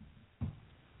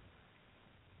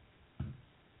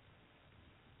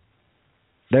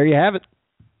 There you have it.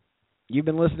 You've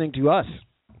been listening to us,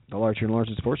 the Larcher and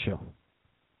Lorensen Sports Show.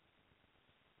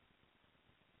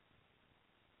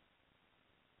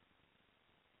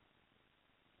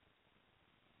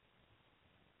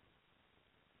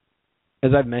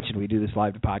 As I've mentioned, we do this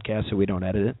live to podcast, so we don't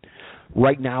edit it.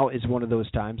 Right now is one of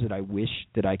those times that I wish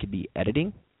that I could be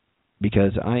editing,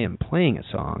 because I am playing a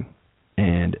song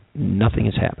and nothing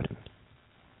is happening.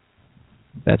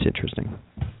 That's interesting.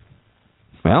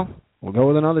 Well, we'll go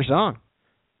with another song.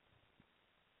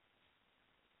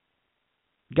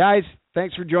 Guys,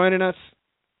 thanks for joining us.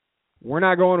 We're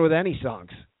not going with any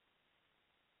songs.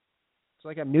 It's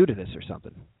like I'm new to this or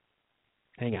something.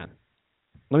 Hang on.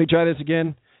 Let me try this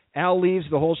again. Al leaves,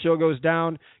 the whole show goes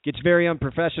down, gets very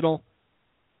unprofessional.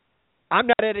 I'm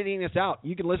not editing this out.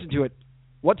 You can listen to it.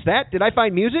 What's that? Did I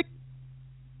find music?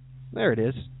 There it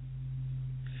is.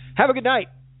 Have a good night.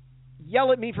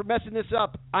 Yell at me for messing this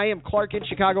up. I am Clark in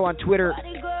Chicago on Twitter.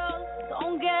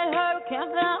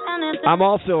 I'm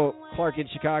also Clark in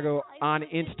Chicago on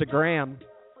Instagram.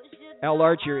 Al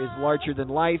Larcher is Larcher Than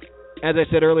Life. As I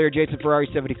said earlier, Jason Ferrari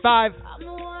 75.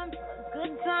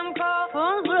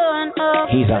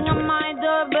 He's on Twitter.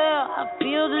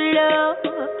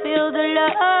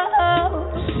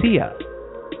 See ya.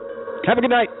 Have a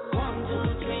good night.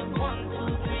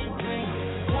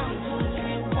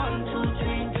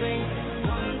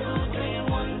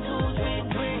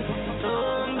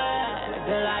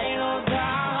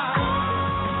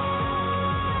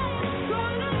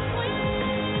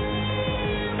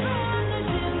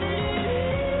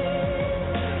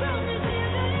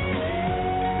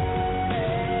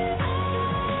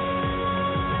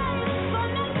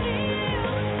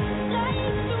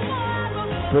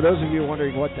 For those of you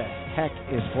wondering what the heck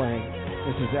is playing,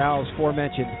 this is Al's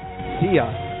aforementioned Dia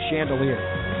Chandelier.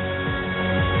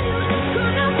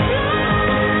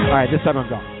 All right, this time I'm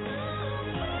gone.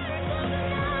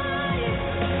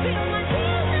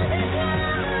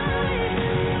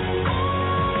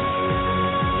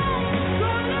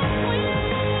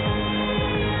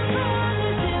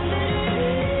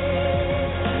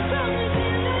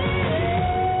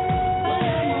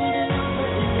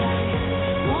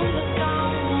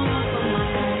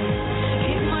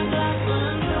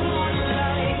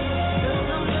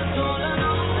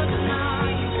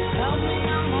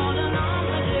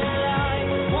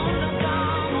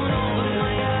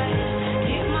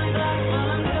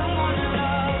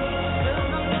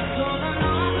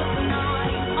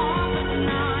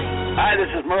 Hi,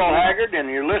 this is Merle Haggard, and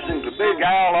you're listening to Big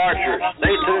Al Larcher.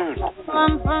 Stay tuned.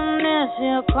 From this,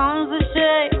 here comes the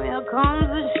shame, here comes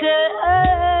the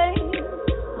shame.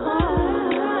 1,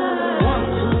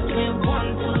 2, 3,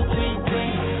 1, 2, 3,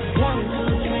 3. 1,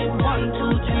 2, 3, 1,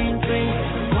 2, 3, 3.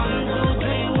 1, 2,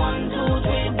 3, 1, 2,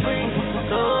 3,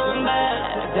 3. Going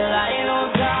back till I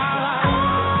don't die.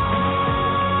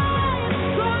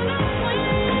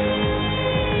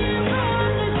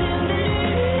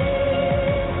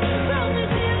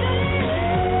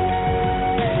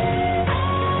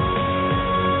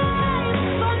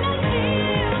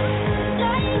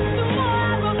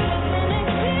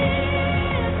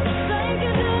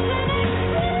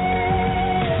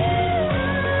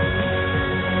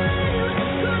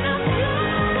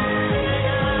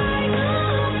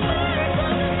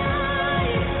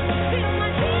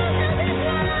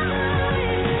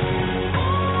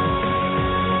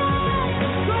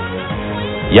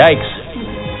 Yikes.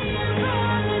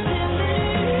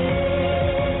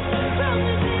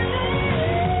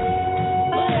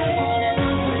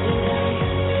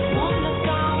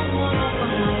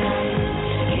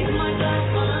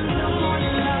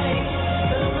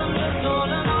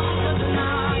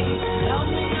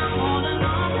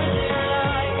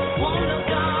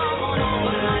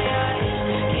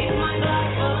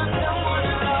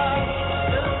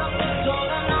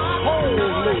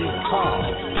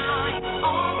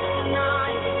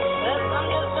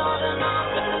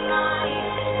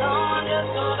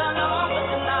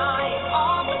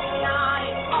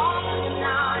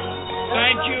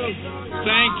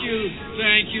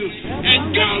 Thank you.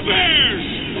 And go Bears!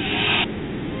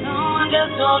 No, I'm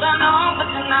just holding on for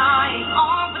tonight,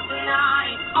 on for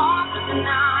tonight, on for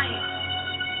tonight.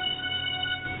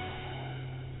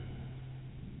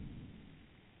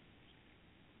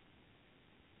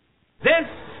 This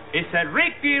is a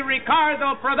Ricky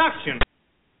Ricardo production.